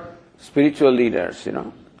mature spiritual leaders,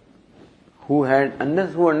 who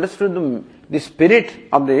understood the spirit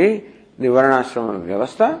of the Varnashrama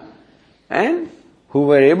Vyavastha and who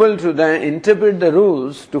were able to then interpret the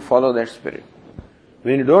rules to follow that spirit.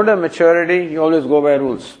 When you don't have maturity, you always go by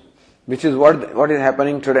rules, which is what is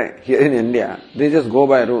happening today here in India. They just go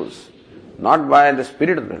by rules, not by the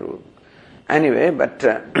spirit of the rule. Anyway, but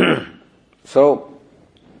so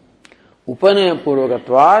Upanaya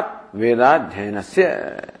Purvagatvat Veda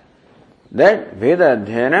Dhyanasya. That Veda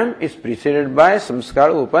Dhyanam is preceded by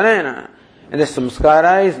Samskara Upanayana. And the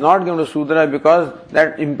Samskara is not given to Sudra because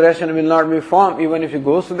that impression will not be formed even if he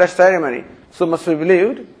goes to that ceremony. So must be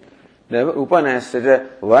believed.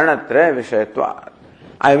 Upanayasya Varnatra Vishayatvat.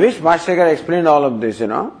 I wish Bhashyakara explained all of this,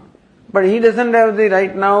 but he doesn't have the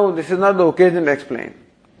right now, this is not the occasion to explain.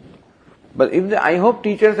 But if I hope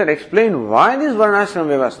teachers had explained why this Varnashram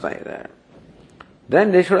Vyavastha is there,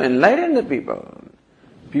 then they should enlighten the people.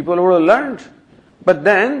 People would have learned. But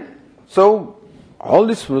then, so all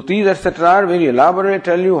these Smrutis, etc. are very elaborate,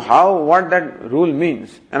 tell you what that rule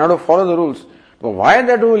means and how to follow the rules. But why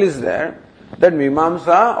that rule is there, that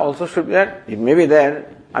Mimamsa also should be there. It may be there.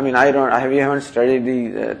 We haven't studied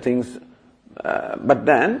the things, but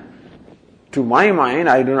then, to my mind,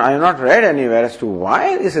 I have not read anywhere as to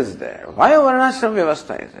why this is there. Why Varnashram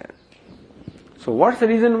Vyavastha is there? So what's the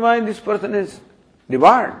reason why this person is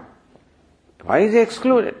debarred? Why is he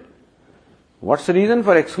excluded? What's the reason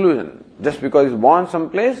for exclusion? Just because he's born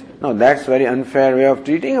someplace? No, that's very unfair way of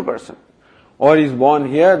treating a person. Or he's born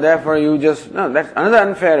here, therefore that's another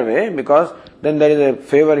unfair way, because then there is a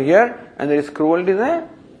favor here and there is cruelty there.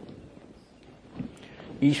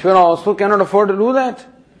 Ishvara also cannot afford to do that.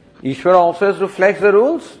 Ishvara also has to flex the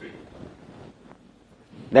rules.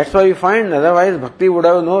 That's why you find otherwise bhakti would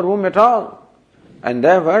have no room at all. And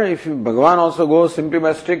therefore, if Bhagavan also goes simply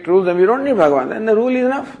by strict rules, then we don't need Bhagavan, then the rule is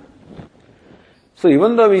enough. So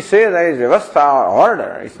even though we say there is vyavastha or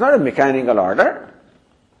order, it's not a mechanical order.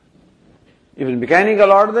 If it's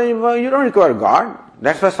mechanical order, then you don't require God.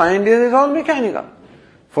 That's why scientists is all mechanical.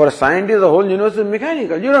 For a scientist, the whole universe is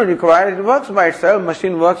mechanical. You don't require it. It works by itself.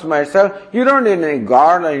 Machine works by itself. You don't need any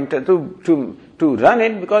God to run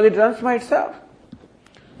it because it runs by itself.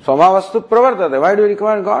 Svabhavastu pravartate. Why do you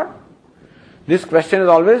require God? This question has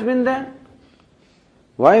always been there.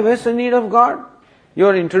 Why waste the need of God? You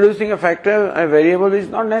are introducing a factor, a variable which is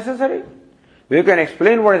not necessary. We can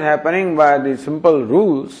explain what is happening by the simple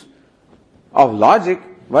rules of logic.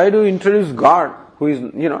 Why do you introduce God, who is,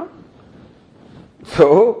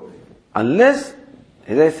 So, unless,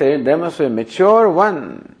 as I said, there must be a mature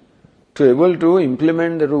one to able to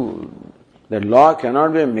implement the rule. That law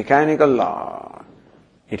cannot be a mechanical law.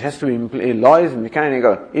 It has to be, a law is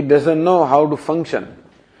mechanical. It doesn't know how to function.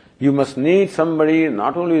 You must need somebody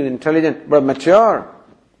not only intelligent, but mature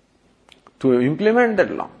to implement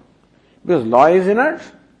that law. Because law is inert.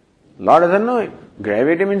 Law doesn't know it.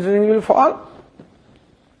 Gravity means it will fall.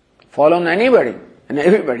 Fall on anybody and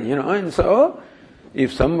everybody, and so,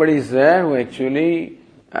 if somebody is there who actually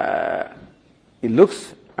he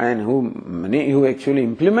looks and who actually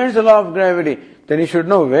implements the law of gravity, then he should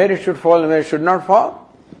know where it should fall and where it should not fall.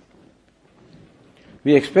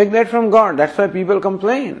 We expect that from God. That's why people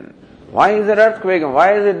complain. Why is there earthquake?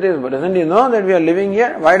 Why is it this? But doesn't he know that we are living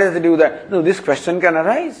here? Why does he do that? No, this question can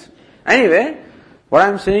arise. Anyway, what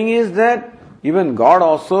I'm saying is that even God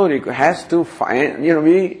also has to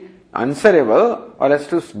be answerable or has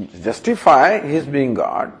to justify his being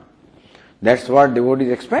God. That's what devotees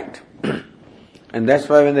expect. And that's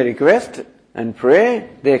why when they request and pray,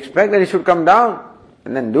 they expect that he should come down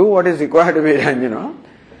and then do what is required to be done,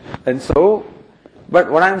 And so, but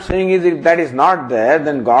what I'm saying is if that is not there,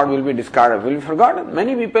 then God will be discarded, will be forgotten.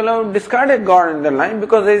 Many people have discarded God in their life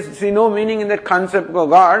because they see no meaning in that concept of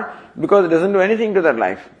God because it doesn't do anything to their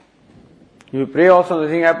life. You pray also,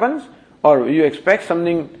 nothing happens. Or you expect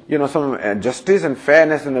something, some justice and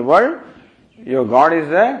fairness in the world. Your God is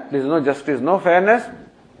there. There is no justice, no fairness.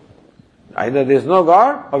 Either there is no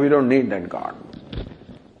God or we don't need that God.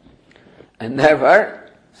 And therefore,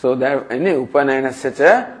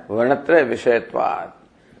 upanayanasacha varnatra vishayatvat.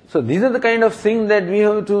 So these are the kind of things that we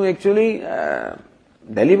have to actually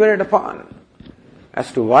deliberate upon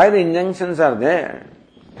as to why the injunctions are there.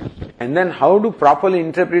 And then how to properly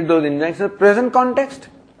interpret those injunctions in the present context.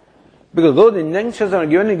 Because those injunctions are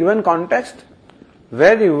given in a given context,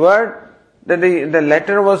 where the word, that the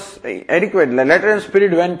letter was adequate. The letter and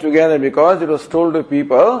spirit went together because it was told to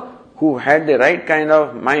people who had the right kind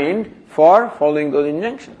of mind for following those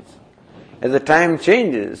injunctions. As the time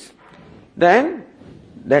changes, then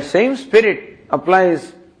that same spirit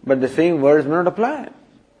applies, but the same words may not apply.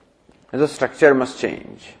 As the structure must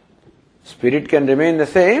change. Spirit can remain the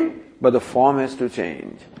same, but the form has to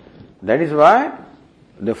change. That is why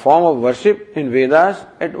the form of worship in Vedas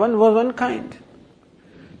was one kind.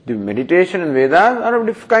 The meditation in Vedas are of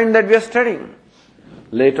the kind that we are studying.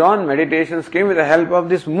 Later on, meditations came with the help of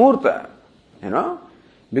this murta,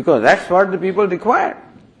 because that's what the people required.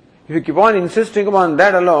 If you keep on insisting upon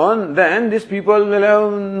that alone, then these people will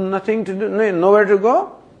have nothing to do, nowhere to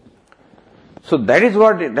go. So that is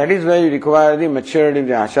why you require the maturity of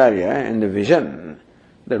the Acharya and the vision,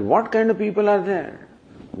 that what kind of people are there?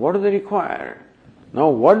 What do they require? Now,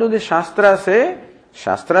 what do the Shastra say?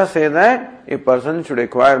 Shastra say that a person should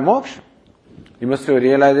acquire moksha. He must have a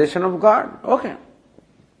realization of God. Okay.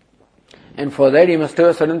 And for that he must have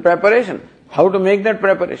a certain preparation. How to make that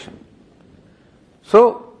preparation?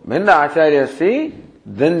 So, when the Acharyas see,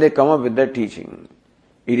 then they come up with that teaching.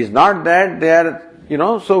 It is not that they are,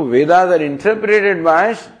 so Vedas are interpreted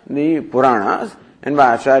by the Puranas and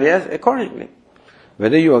by Acharyas accordingly.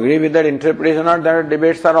 Whether you agree with that interpretation or not, that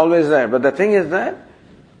debates are always there. But the thing is that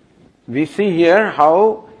we see here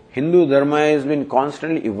how Hindu Dharma has been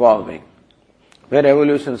constantly evolving. Where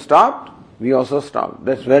evolution stopped, we also stopped.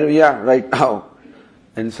 That's where we are right now.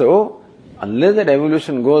 And so, unless that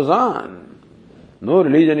evolution goes on, no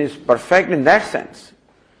religion is perfect in that sense.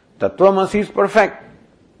 Tattvamasi is perfect.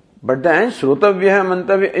 But then, Shrutavya,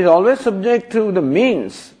 Mantavya is always subject to the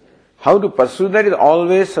means. How to pursue that is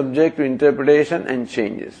always subject to interpretation and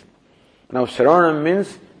changes. Now, Shravanam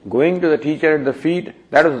means going to the teacher at the feet.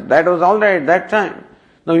 That was all right at that time.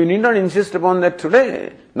 Now, you need not insist upon that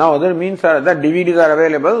today. Now, other means are that DVDs are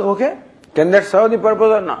available. Okay, can that serve the purpose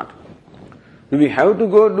or not? Do we have to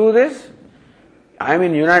go do this? I am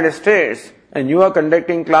in United States. and you are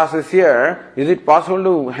conducting classes here, is it possible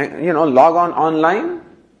to, log on online?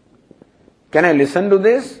 Can I listen to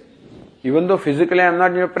this? Even though physically I am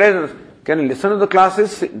not in your presence, can I listen to the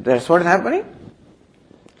classes? That's what is happening.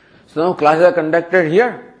 So now classes are conducted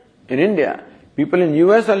here in India. People in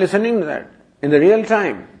US are listening to that in the real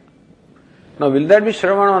time. Now will that be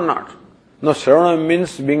Shravana or not? No, Shravana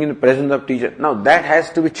means being in the presence of teacher. Now that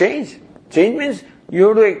has to be changed. Change means you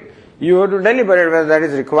have to deliberate whether that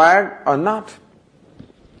is required or not.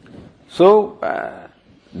 So,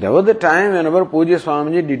 there was a time whenever Pujya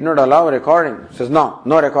Swamiji did not allow recording. He says, no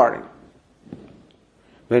recording.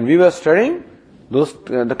 When we were studying,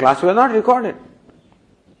 the classes were not recorded.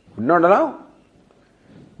 Would not allow.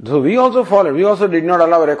 So we also followed. We also did not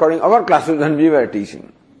allow recording our classes when we were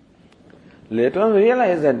teaching. Later on we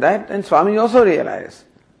realized that and Swami also realized.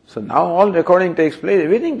 So now all recording takes place,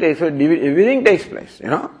 everything takes place,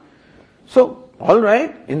 So,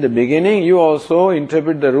 alright, in the beginning you also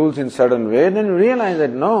interpret the rules in certain way, then you realize that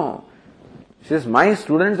no, says my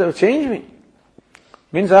students have changed me.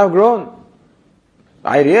 Means I have grown.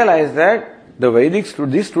 I realize that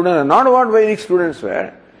these students are not what Vedic students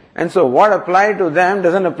were, and so what applied to them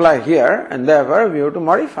doesn't apply here, and therefore we have to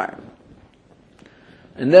modify.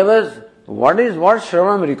 And there was, what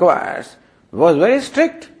Shravanam requires was very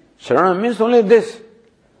strict. Shravanam means only this.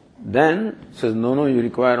 Then says, no, you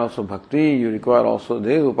require also bhakti, you require also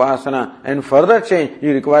this, upasana, and further change,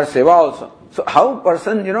 you require seva also. So how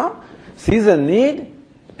person, sees a need,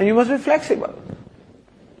 and you must be flexible.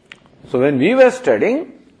 So when we were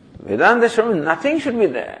studying, Vedanta Shravanam, nothing should be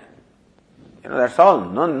there. That's all.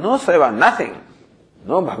 No seva, nothing.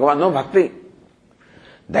 No Bhagavan, no bhakti.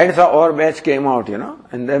 That is how our batch came out,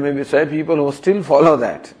 and there may be some people who still follow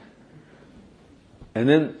that. And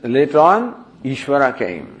then later on, Ishvara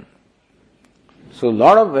came. So a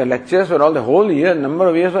lot of lectures were all the whole year, number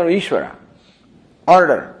of years were Ishvara.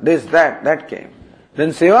 Order, this, that came.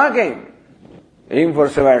 Then Seva came. Aim for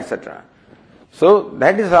Seva, etc. So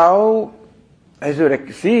that is how, as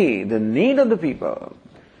you see, the need of the people.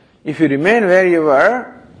 If you remain where you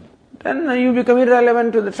were, then you become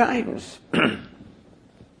irrelevant to the times.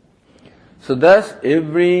 So thus,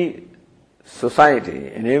 every society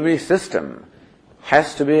and every system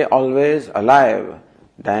has to be always alive,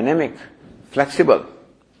 dynamic, flexible.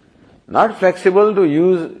 Not flexible to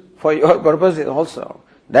use for your purposes also.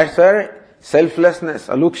 That's where selflessness,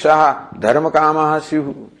 alukshaha, dharmakamaha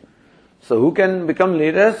syuhu. So who can become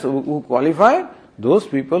leaders, who qualify? Those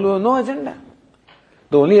people who have no agenda.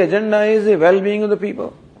 The only agenda is the well-being of the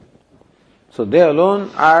people. So they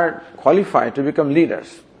alone are qualified to become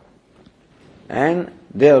leaders. And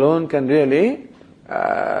they alone can really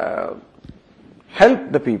help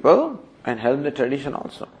the people and help the tradition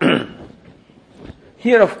also.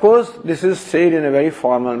 Here, of course, this is said in a very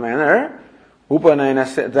formal manner.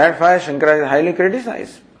 Upanayana, that's why Shankara is highly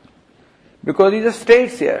criticized. Because he just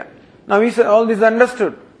states here. Now we say all this is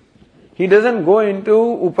understood. He doesn't go into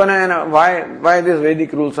Upanayana, why these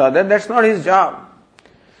Vedic rules are there. That's not his job.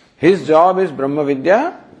 His job is Brahma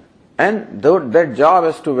Vidya, and that job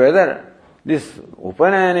as to whether this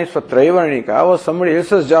Upanayana is for Traivarnika was somebody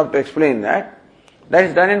else's job to explain that. That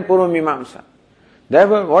is done in Purva Mimamsa.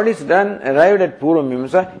 Therefore, what is done, arrived at Purva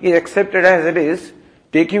Mimamsa, is accepted as it is,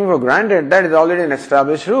 taking for granted that is already an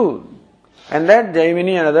established rule. And that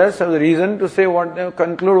Jaimini and others have the reason to say what they have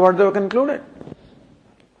concluded.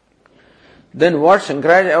 Then what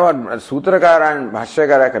Shankaracharya, or Sutrakara and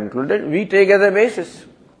Bhashyakara concluded, we take as a basis.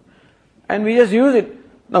 And we just use it.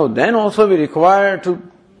 Now then also we require to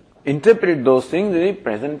interpret those things in the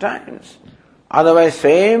present times. Otherwise,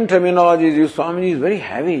 same terminology is used. Swamiji is very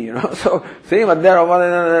heavy, So, same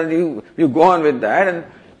Adhyara, you go on with that and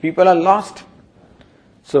people are lost.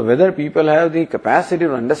 So, whether people have the capacity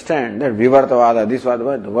to understand that Vivartavada, this,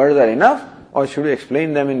 the words are enough, or should we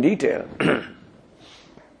explain them in detail?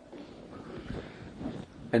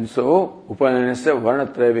 And so, Upanayasya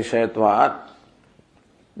Varnatraya Vishayatvat.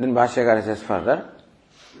 Then Bhashyakara says further,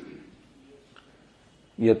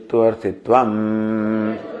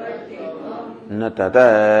 Yatvartitvam न तत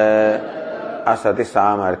असति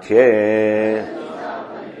सामर्थ्ये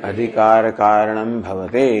अधिकार कारणं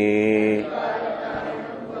भवति.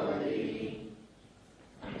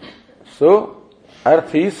 So,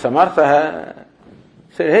 अर्थी समर्थ है.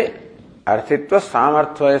 Say, hey, अर्थित्व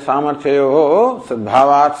सामर्थ्यो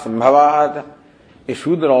सद्भावात् संभवात्. A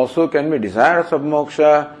Shudra also can be desirous of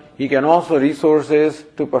moksha. He can also resources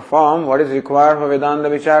to perform what is required for Vedanta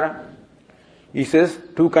Vichara. He says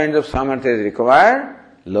two kinds of samarthya is required,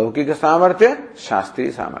 Laukika samarthya, Shastri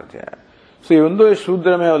samarthya. So even though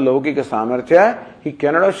Shudra may have Laukika Samarthya, he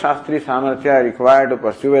cannot have Shastri Samarthya required to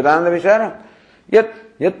pursue Vedanta Vichara. Yet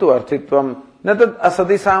to Arthitvam, natad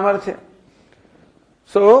asati Samarthya.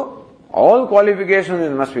 So all qualifications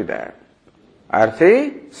must be there.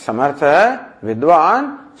 Arthi, Samartha,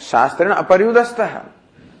 Vidwan, Shastra and Aparyudastaha.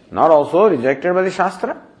 Not also rejected by the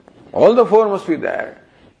Shastra. All the four must be there.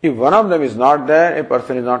 If one of them is not there, a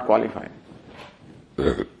person is not qualified.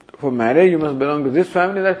 For marriage, you must belong to this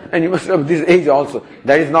family, that, and you must have this age also.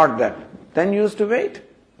 That is not there. Then you used to wait.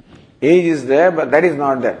 Age is there, but that is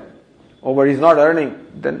not there. Oh, but he's not earning.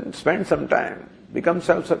 Then spend some time. Become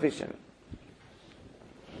self-sufficient.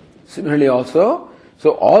 Similarly also,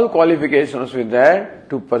 so all qualifications must be there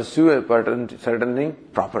to pursue a certain thing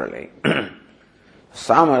properly.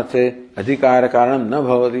 Samarthya adhikara karanam na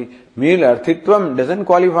bhavati. Mere arthitvam doesn't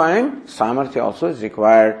qualify him. Samarthya also is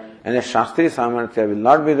required. And a Shastri Samarthya will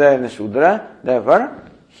not be there in a Shudra. Therefore,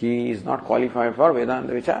 he is not qualified for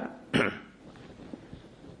Vedanta Vichara.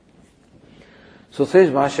 So says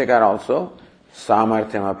Bhashyakar also,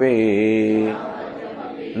 Samarthyam api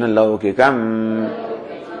na laukikam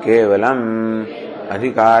kevalam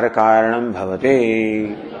adhikara karanam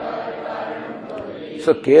bhavati.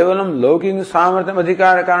 So kevalam lauking samarthyam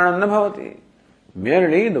adhikara karanam na bhavati.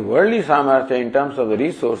 Merely the worldly samarthya in terms of the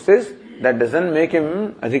resources, that doesn't make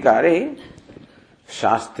him adhikari.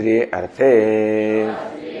 Shastriya arthe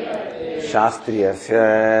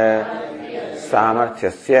shastriyasya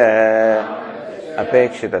samarthyasya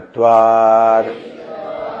apekshitatvad.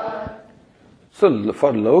 So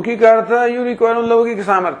for laukika artha you require laukika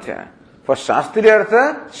samarthya. For shastriya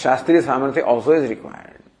artha, shastriya samarthya also is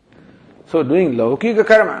required. So doing laukika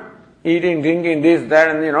karma, eating, drinking, this, that,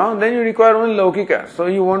 and then you require only laukika. So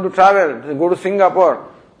you want to travel, go to Singapore,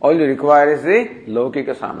 all you require is the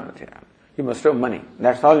laukika samarthya. You must have money.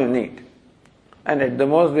 That's all you need. And at the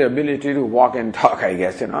most the ability to walk and talk, I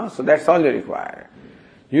guess, So that's all you require.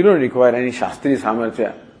 You don't require any Shastri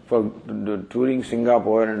Samarthya for touring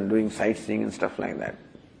Singapore and doing sightseeing and stuff like that.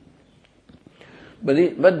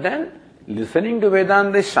 But then, listening to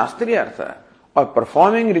Vedanta is Shastri Artha, or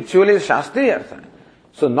performing ritual is Shastri Artha.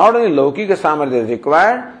 So not only Laukika Samarthya is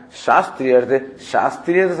required, Shastriya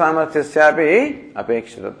Samarthya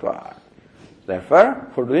apekshitatva. Therefore,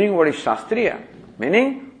 for doing what is Shastriya,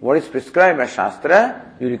 meaning what is prescribed by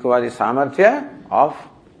Shastra, you require the Samarthya of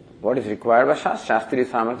what is required by Shastra. Shastriya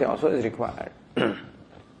Samarthya also is required.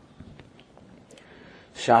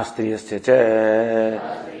 Shastriyasya cha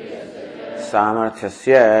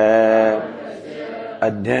Samarthyasya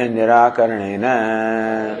adhyan nirakarnena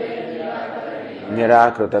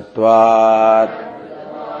nirakrutatvat.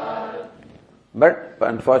 But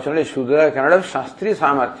unfortunately, Shudra cannot have Shastri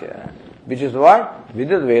Samarthya, which is what?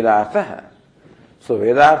 Vidyat Vedartha. So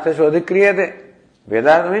Vedartha Shodhikriyate.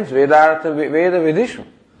 Vedartha means Vedartha Veda Vidishu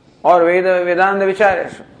or Veda Vedanta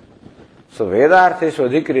Vichareshu. So Vedartha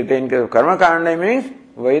Shodhikriyate in case of Karma Kanda means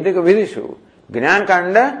Vedic Vidishu. Jnana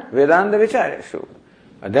Kanda Vedanta Vichareshu.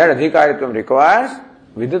 That Adhikaritvam requires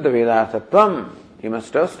Vidyat Vedarthatvam. He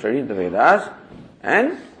must have studied the Vedas,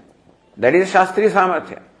 and that is Shastri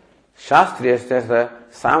Samarthya. Shastriyasya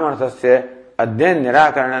Samarthasya Adhyan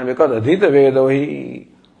Nirakarana, because Adhita Veda he.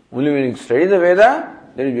 Only when you study the Veda,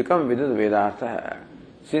 then you become Vidyat Vedartha.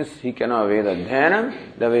 Since he cannot have Veda Dhyanam,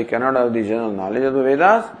 therefore he cannot have the general knowledge of the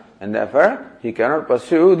Vedas, and therefore he cannot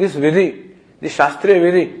pursue this Vidhi, this Shastriya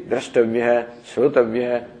Vidhi, Drashtavya,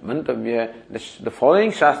 Shrotavya, Mantavya. The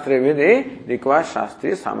following Shastriya Vidhi requires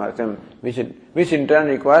Shastriya Samartham, which in turn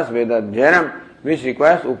requires Veda Dhyanam, which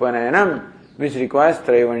requires Upanayanam, which requires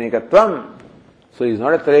Traivanikatvam. So he is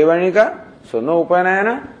not a Traivanika, so no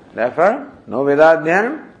Upanayana, therefore no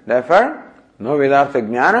Vedadhyanam, therefore no Vedartha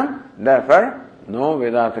Jnanam, therefore no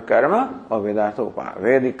Vedartha Karma or Vedartha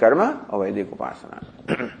Vedic Karma or Vedic Upasana.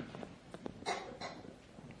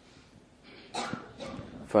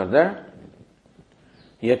 Further,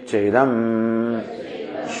 Yacchaidam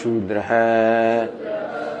Shudraha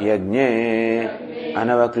Yajne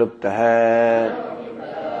Anavakluptaha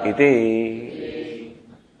Iti.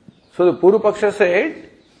 So the Puru Paksha said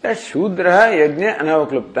that Shudra Yajna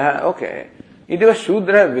Anavaklupta. Okay. It was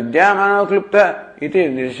Shudra Vidyam Anavaklupta. It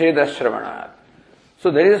is Nisheda Shravanat. So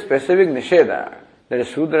there is a specific Nisheda. That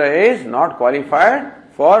Shudra is not qualified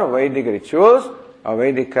for Vedic rituals or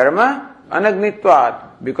Vedic karma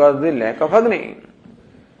anagnitvat because of the lack of Agni.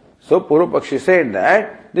 So Puru Pakshi said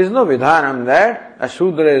that there is no Vidhanam that a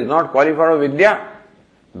Shudra is not qualified for Vidya.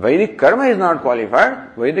 Vedic karma is not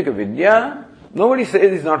qualified. Vedic Vidya, nobody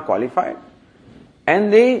says is not qualified.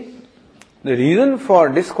 And the reason for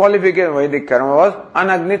disqualification of Vedic karma was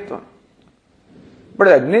anagnitva. But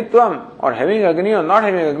Agnitvam, or having Agni or not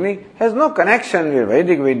having Agni, has no connection with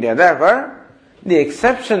Vedic Vidya. Therefore, the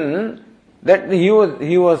exception that he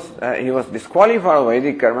was disqualified for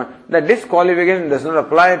Vedic karma, that disqualification does not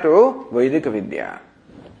apply to Vedic Vidya.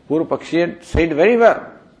 Purva Pakshi said very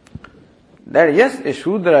well that yes, a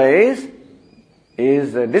Shudra is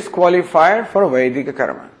disqualified for Vedic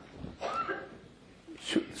karma.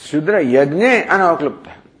 Shudra Yajna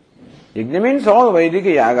Anavaklupta. Yajna means all Vedic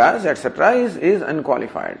yagas, etc. is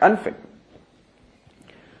unqualified, unfit.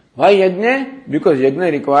 Why Yajna? Because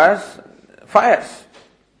Yajna requires fires.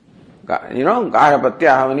 Garhapatya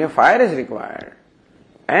Ahavaniya, fire is required.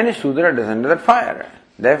 And Shudra doesn't do that fire.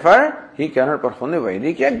 Therefore, he cannot perform the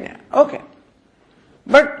Vedic Yajna. Okay.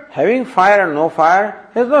 But having fire and no fire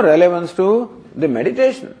has no relevance to the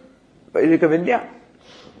meditation, Vedic Vidya.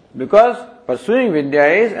 Because pursuing Vidya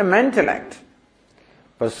is a mental act.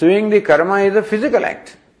 Pursuing the karma is a physical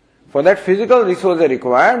act. For that physical resource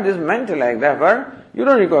required, this mental act. Therefore, you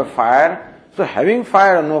don't require fire. So having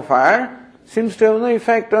fire or no fire seems to have no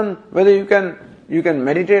effect on whether you can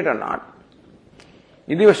meditate or not.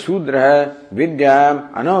 Idiva Shudra, Vidya,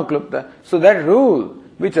 Anavaklupta. So that rule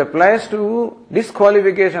which applies to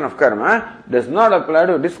disqualification of karma does not apply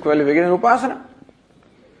to disqualification of upasana.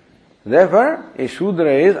 Therefore, a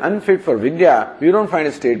Shudra is unfit for Vidya. You don't find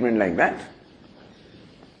a statement like that.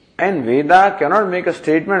 And Veda cannot make a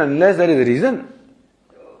statement unless there is a reason.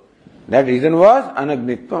 That reason was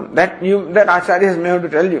Anagnitvam. That Acharyas may have to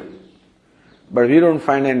tell you. But we don't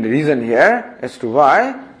find any reason here as to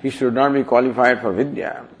why he should not be qualified for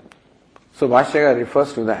Vidya. So Bhashyaka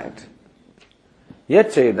refers to that. Yat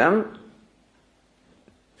Chedam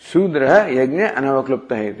Shudra Yajna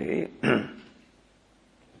Anavaklupta Heti.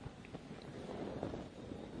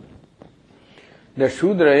 The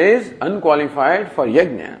Shudra is unqualified for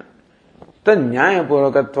Yajna. Tad Nyaya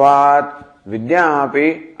Purakatvat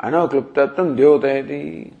Vidyamapi Anavakluptatvam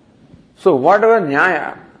Dyotaheti. So whatever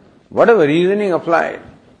Nyaya, whatever reasoning applied,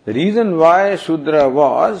 the reason why Shudra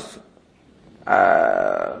was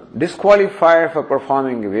disqualified for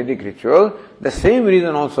performing a Vedic ritual, the same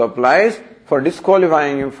reason also applies for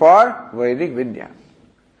disqualifying him for Vedic Vidya.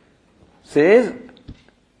 Says,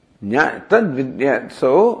 Tad Vidya,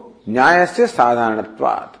 so Nyayasya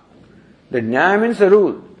Sadhanatvat. The Nyaya means a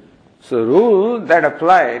rule. So rule that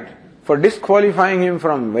applied for disqualifying him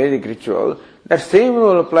from Vedic ritual, that same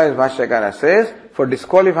rule applies, Bhashyakara says, for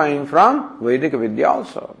disqualifying him from Vedic Vidya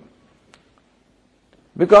also.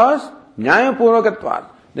 Because Nyaya Purvakatvat,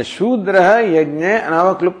 the Shudra Yajna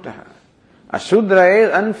Anavaklupta. A Shudra is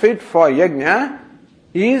unfit for Yajna,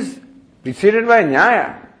 is preceded by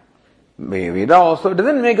Nyaya. Veda also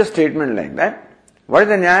doesn't make a statement like that. What is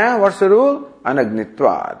the Nyaya? What's the rule?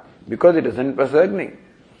 Anagnitvat. Because it doesn't possess Agni.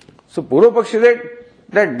 So Purva Pakshi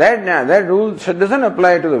said that rule doesn't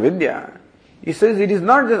apply to the Vidya. He says it is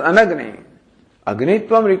not just Anagni.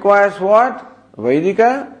 Agnitvam requires what?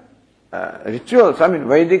 Vedika rituals,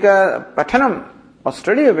 Vedika Pathanam, or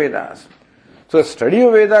study of Vedas. So study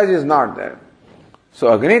of Vedas is not there.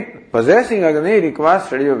 So possessing Agni requires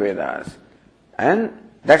study of Vedas. And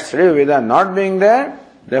that study of Vedas not being there,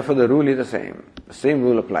 therefore the rule is the same. The same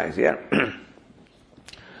rule applies here.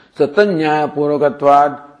 So Tanyaya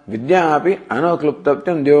Purvakatvad Vidyamapi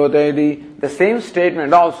Anavakluptatvam Dyotayadi. The same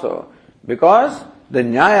statement also. Because the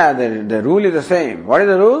Nyaya, the rule is the same. What is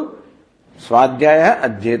the rule? Swadhyaya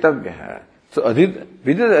Adhyetavya. So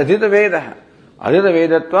Adhita Veda. Adhita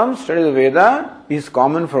Vedatvam, study of Veda, is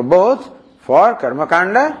common for both, for Karma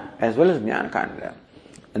Kanda as well as Jnana Kanda.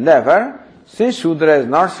 And therefore, since Shudra is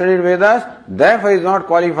not studied Vedas, therefore he is not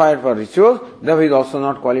qualified for rituals, therefore he is also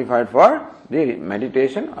not qualified for the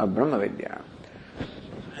meditation of Brahma Vidya.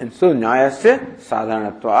 And so Nyayasya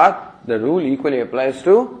Sadhanatvat, the rule equally applies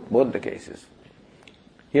to both the cases.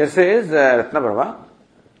 Here says Ratnaprabha,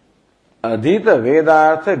 Adhita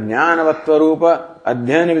Vedartha Jnanavatva Rupa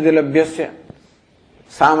Adhyana Vidilabhyasya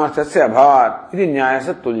Samarthasya Abhavat Iti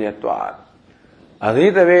Nyayasya Tulyatvat.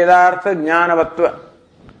 Adhita Vedartha Jnanavatva.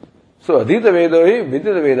 So Adhita Vedohi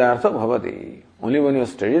Vidita Vedartha Bhavati. Only when you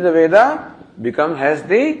study the Veda, has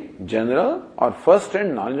the general or first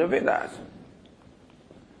hand knowledge of Vedas.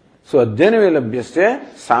 So Adhyana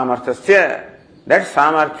Vidilabhyasya Samarthasya. That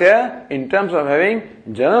Samarthya, in terms of having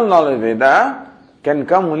general knowledge of Veda, can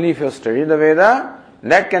come only if you study the Veda.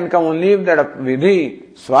 That can come only if that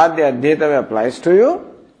Vidhi, Swadhyaya Adhyatava applies to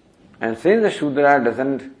you. And since the Shudra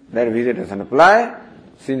that Vidhi doesn't apply,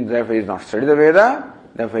 since therefore he is not studied the Veda,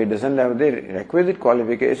 therefore he doesn't have the requisite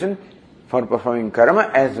qualification for performing karma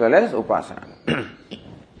as well as upasana.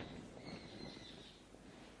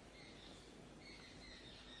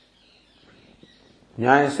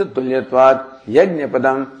 न्यायस्य तुल्यत्वात् यज्ञ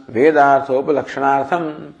पदम वेदार्थोपलक्षणार्थम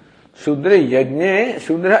शूद्र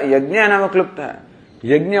यज्ञ अनवक्लुप्तः.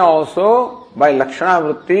 Yajna also by Lakshana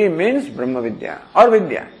Vritti means Brahma Vidya or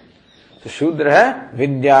Vidya. So Shudra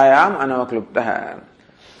Vidyayam Anavakluptaha.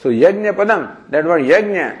 So Yajna Padam, that word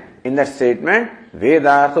Yajna in that statement,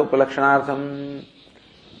 Vedartha Upalakshanartham.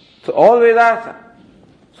 So all Vedartha.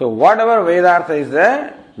 So whatever Vedartha is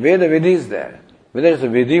there, Veda Vidhi is there. Whether it's a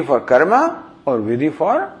Vidhi for Karma or Vidhi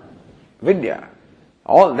for Vidya.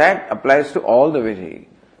 All that applies to all the Vidhi.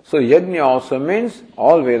 So Yajna also means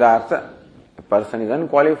all Vedartha. Person is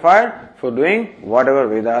unqualified for doing whatever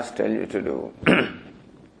Vedas tell you to do.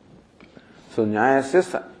 So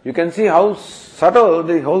Nyayasya, you can see how subtle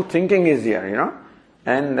the whole thinking is here,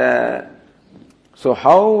 And so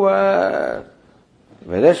how,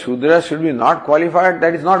 whether Shudra should be not qualified,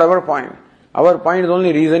 that is not our point. Our point is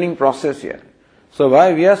only reasoning process here. So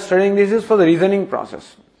why we are studying this is for the reasoning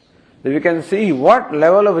process. So we can see what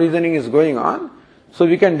level of reasoning is going on, so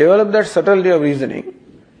we can develop that subtlety of reasoning,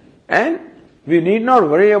 and we need not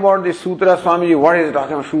worry about the sutra, Swamiji, what is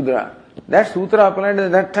talking about Shudra. That sutra applied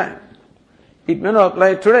at that time. It may not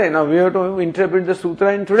apply today. Now we have to interpret the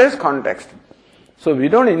sutra in today's context. So we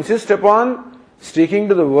don't insist upon sticking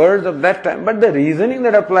to the words of that time, but the reasoning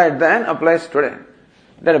that applied then applies today.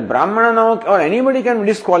 That a Brahmana or anybody can be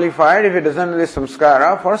disqualified if he doesn't have the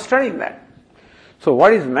samskara for studying that. So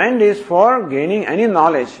what is meant is for gaining any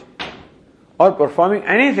knowledge or performing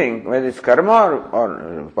anything, whether it's karma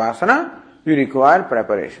or upasana, you require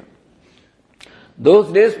preparation.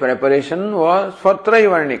 Those days preparation was for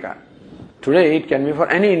Traivarnika. Today it can be for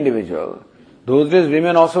any individual. Those days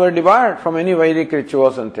women also were debarred from any Vedic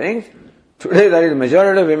rituals and things. Today there is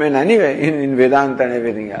majority of women anyway in Vedanta and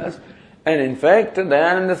everything else. And in fact,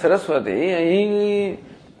 Dayananda Saraswati,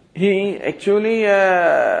 he actually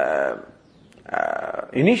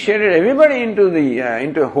initiated everybody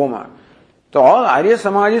into a homa. So all Arya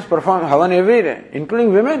Samajis perform Havan every day,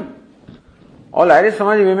 including women. All Arya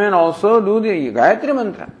Samaj women also do the Gayatri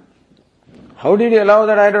Mantra. How did he allow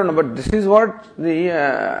that? I don't know. But this is what the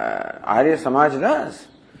Arya Samaj does.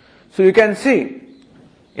 So you can see,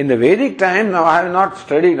 in the Vedic time, now I have not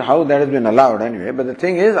studied how that has been allowed anyway, but the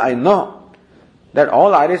thing is, I know that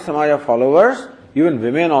all Arya Samaja followers, even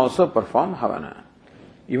women also perform Havana.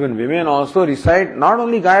 Even women also recite not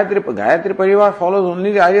only Gayatri Parivar follows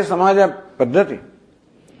only the Arya Samaja Paddhati.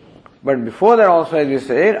 But before that also, as you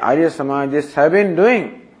said, Arya Samajists have been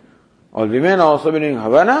doing, or women also been doing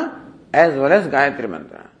Havana as well as Gayatri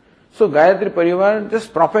Mantra. So Gayatri Parivar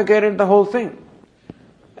just propagated the whole thing.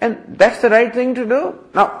 And that's the right thing to do.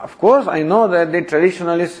 Now, of course, I know that the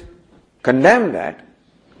traditionalists condemn that.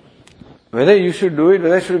 Whether you should do it,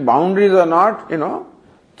 whether there should be boundaries or not,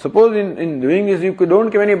 Suppose in doing this you don't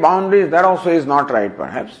give any boundaries, that also is not right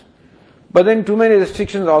perhaps. But then too many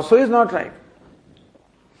restrictions also is not right.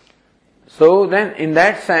 So then, in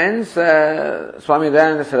that sense, Swami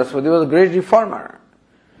Dayananda Saraswati was a great reformer.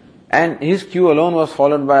 And his cue alone was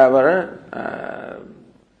followed by our,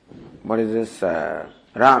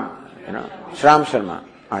 Shram Sharma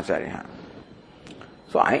Acharya.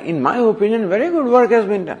 So in my opinion, very good work has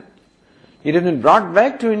been done. It has been brought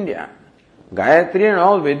back to India. Gayatri and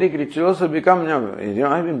all Vedic rituals have become, have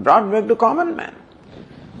been brought back to common man.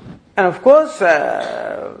 And of course,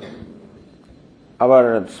 our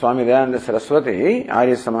Swami Dayananda Saraswati,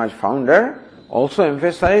 Arya Samaj founder, also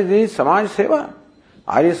emphasized the Samaj Seva.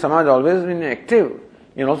 Arya Samaj always been active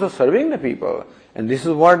in also serving the people. And this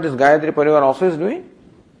is what this Gayatri Parivar also is doing.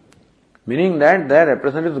 Meaning that their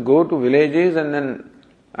representatives go to villages and then,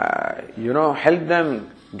 help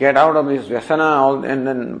them get out of this Vyasana and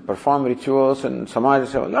then perform rituals and Samaj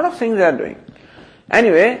Seva. A lot of things they are doing.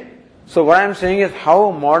 Anyway, so what I am saying is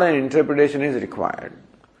how modern interpretation is required.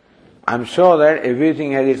 I am sure that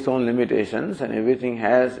everything has its own limitations and everything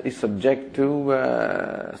is subject to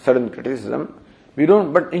certain criticism.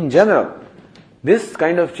 But in general, this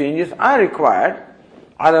kind of changes are required.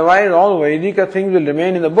 Otherwise, all Vedika things will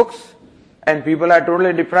remain in the books and people are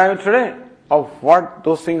totally deprived today of what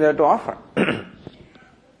those things have to offer.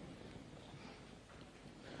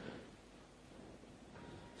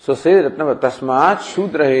 So says Ratnava, Tasmat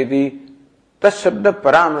Shudra Heti Tashabda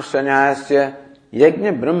Paramrasya Nyayasya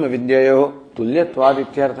Yajna Brahma Vidyayo Tulyatvad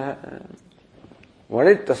Ityartha. What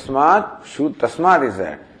is Tasmat? Tasmat is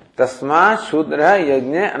that. Tasmat Shudra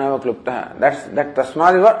Yajna Anavaklupta. That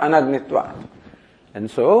Tasmat is what? Anagnitva. And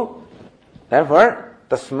so, therefore,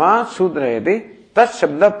 Tasmat Shudra Heti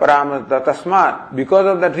Tashabda Paramrasya Tasmat. Because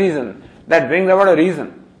of that reason. That brings about a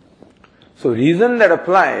reason. So reason that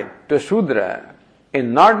applied to Shudra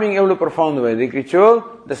in not being able to perform the Vedic ritual,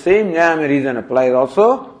 the same Nyaya reason applies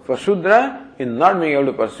also for Shudra in not being able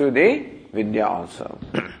to pursue the Vidya also.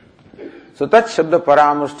 So Tat Shabda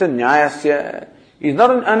Paramushta Nyayasya is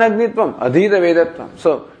not an Anagnitvam, Adhita Vedatvam.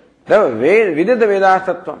 So the Vidya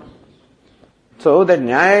Vedastatvam. So that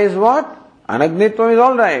Nyaya is what? Anagnitvam is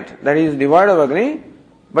alright. That he is devoid of Agni,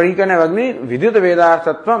 but he can have Agni. Vidyata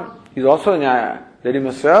Vedastatvam is also Nyaya. That he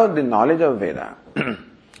must have the knowledge of Veda.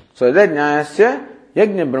 So that Nyayasya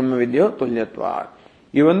Yajna Brahma Vidyo Tulyatvat.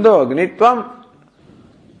 Even though Agnitvam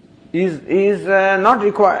is not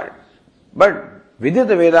required, but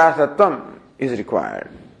Vidyata Vedastatvam is required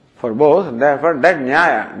for both. Therefore, that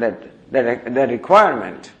Nyaya, that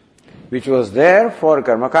requirement which was there for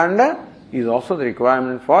Karmakanda is also the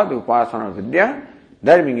requirement for the Upasana of Vidya.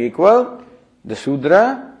 That being equal, the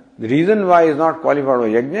Shudra, the reason why he is not qualified for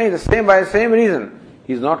Yajna is the same by the same reason.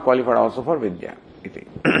 He is not qualified also for Vidya.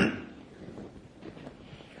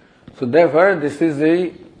 So therefore, this is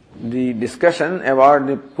the discussion about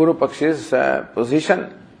the Purupakshi's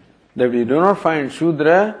position, that we do not find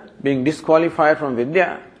Shudra being disqualified from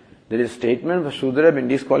Vidya. There is a statement for Shudra being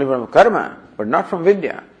disqualified from Karma, but not from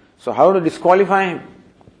Vidya. So how to disqualify him?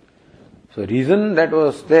 So reason that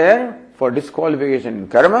was there for disqualification in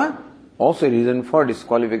Karma, also reason for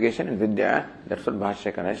disqualification in Vidya. That's what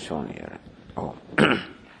Bhashyakara has shown here.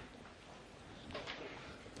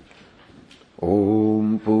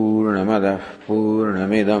 Om Purnamadah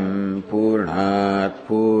Purnamidam Purnat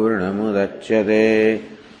Purnamudachyate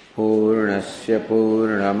Purnasya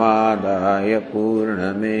Purnamadaya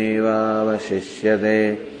Purnameva Vasishyate.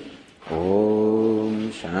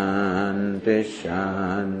 Om Shanti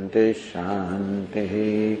Shanti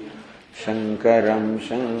Shanti. Shankaram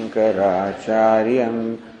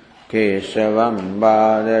Shankaracharyam Keshavam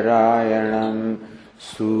Badarayanam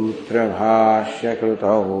Sutra Bhashya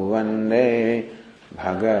Krutau Vande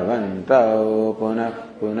Bhagavantau Punah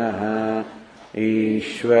Punah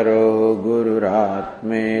Ishvaro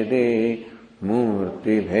Gururatmeti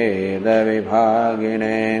Murti Bheda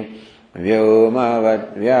Vibhagine Vyomavad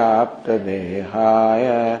Vyapta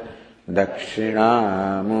Dehaya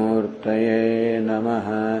Dakshinamurtaye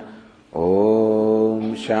Namaha.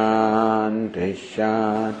 Om Shanti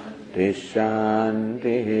Shanti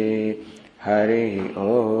Shanti. Hari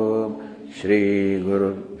Om. Shri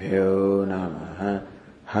Gurubhyo Namaha.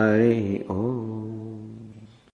 Hari Om.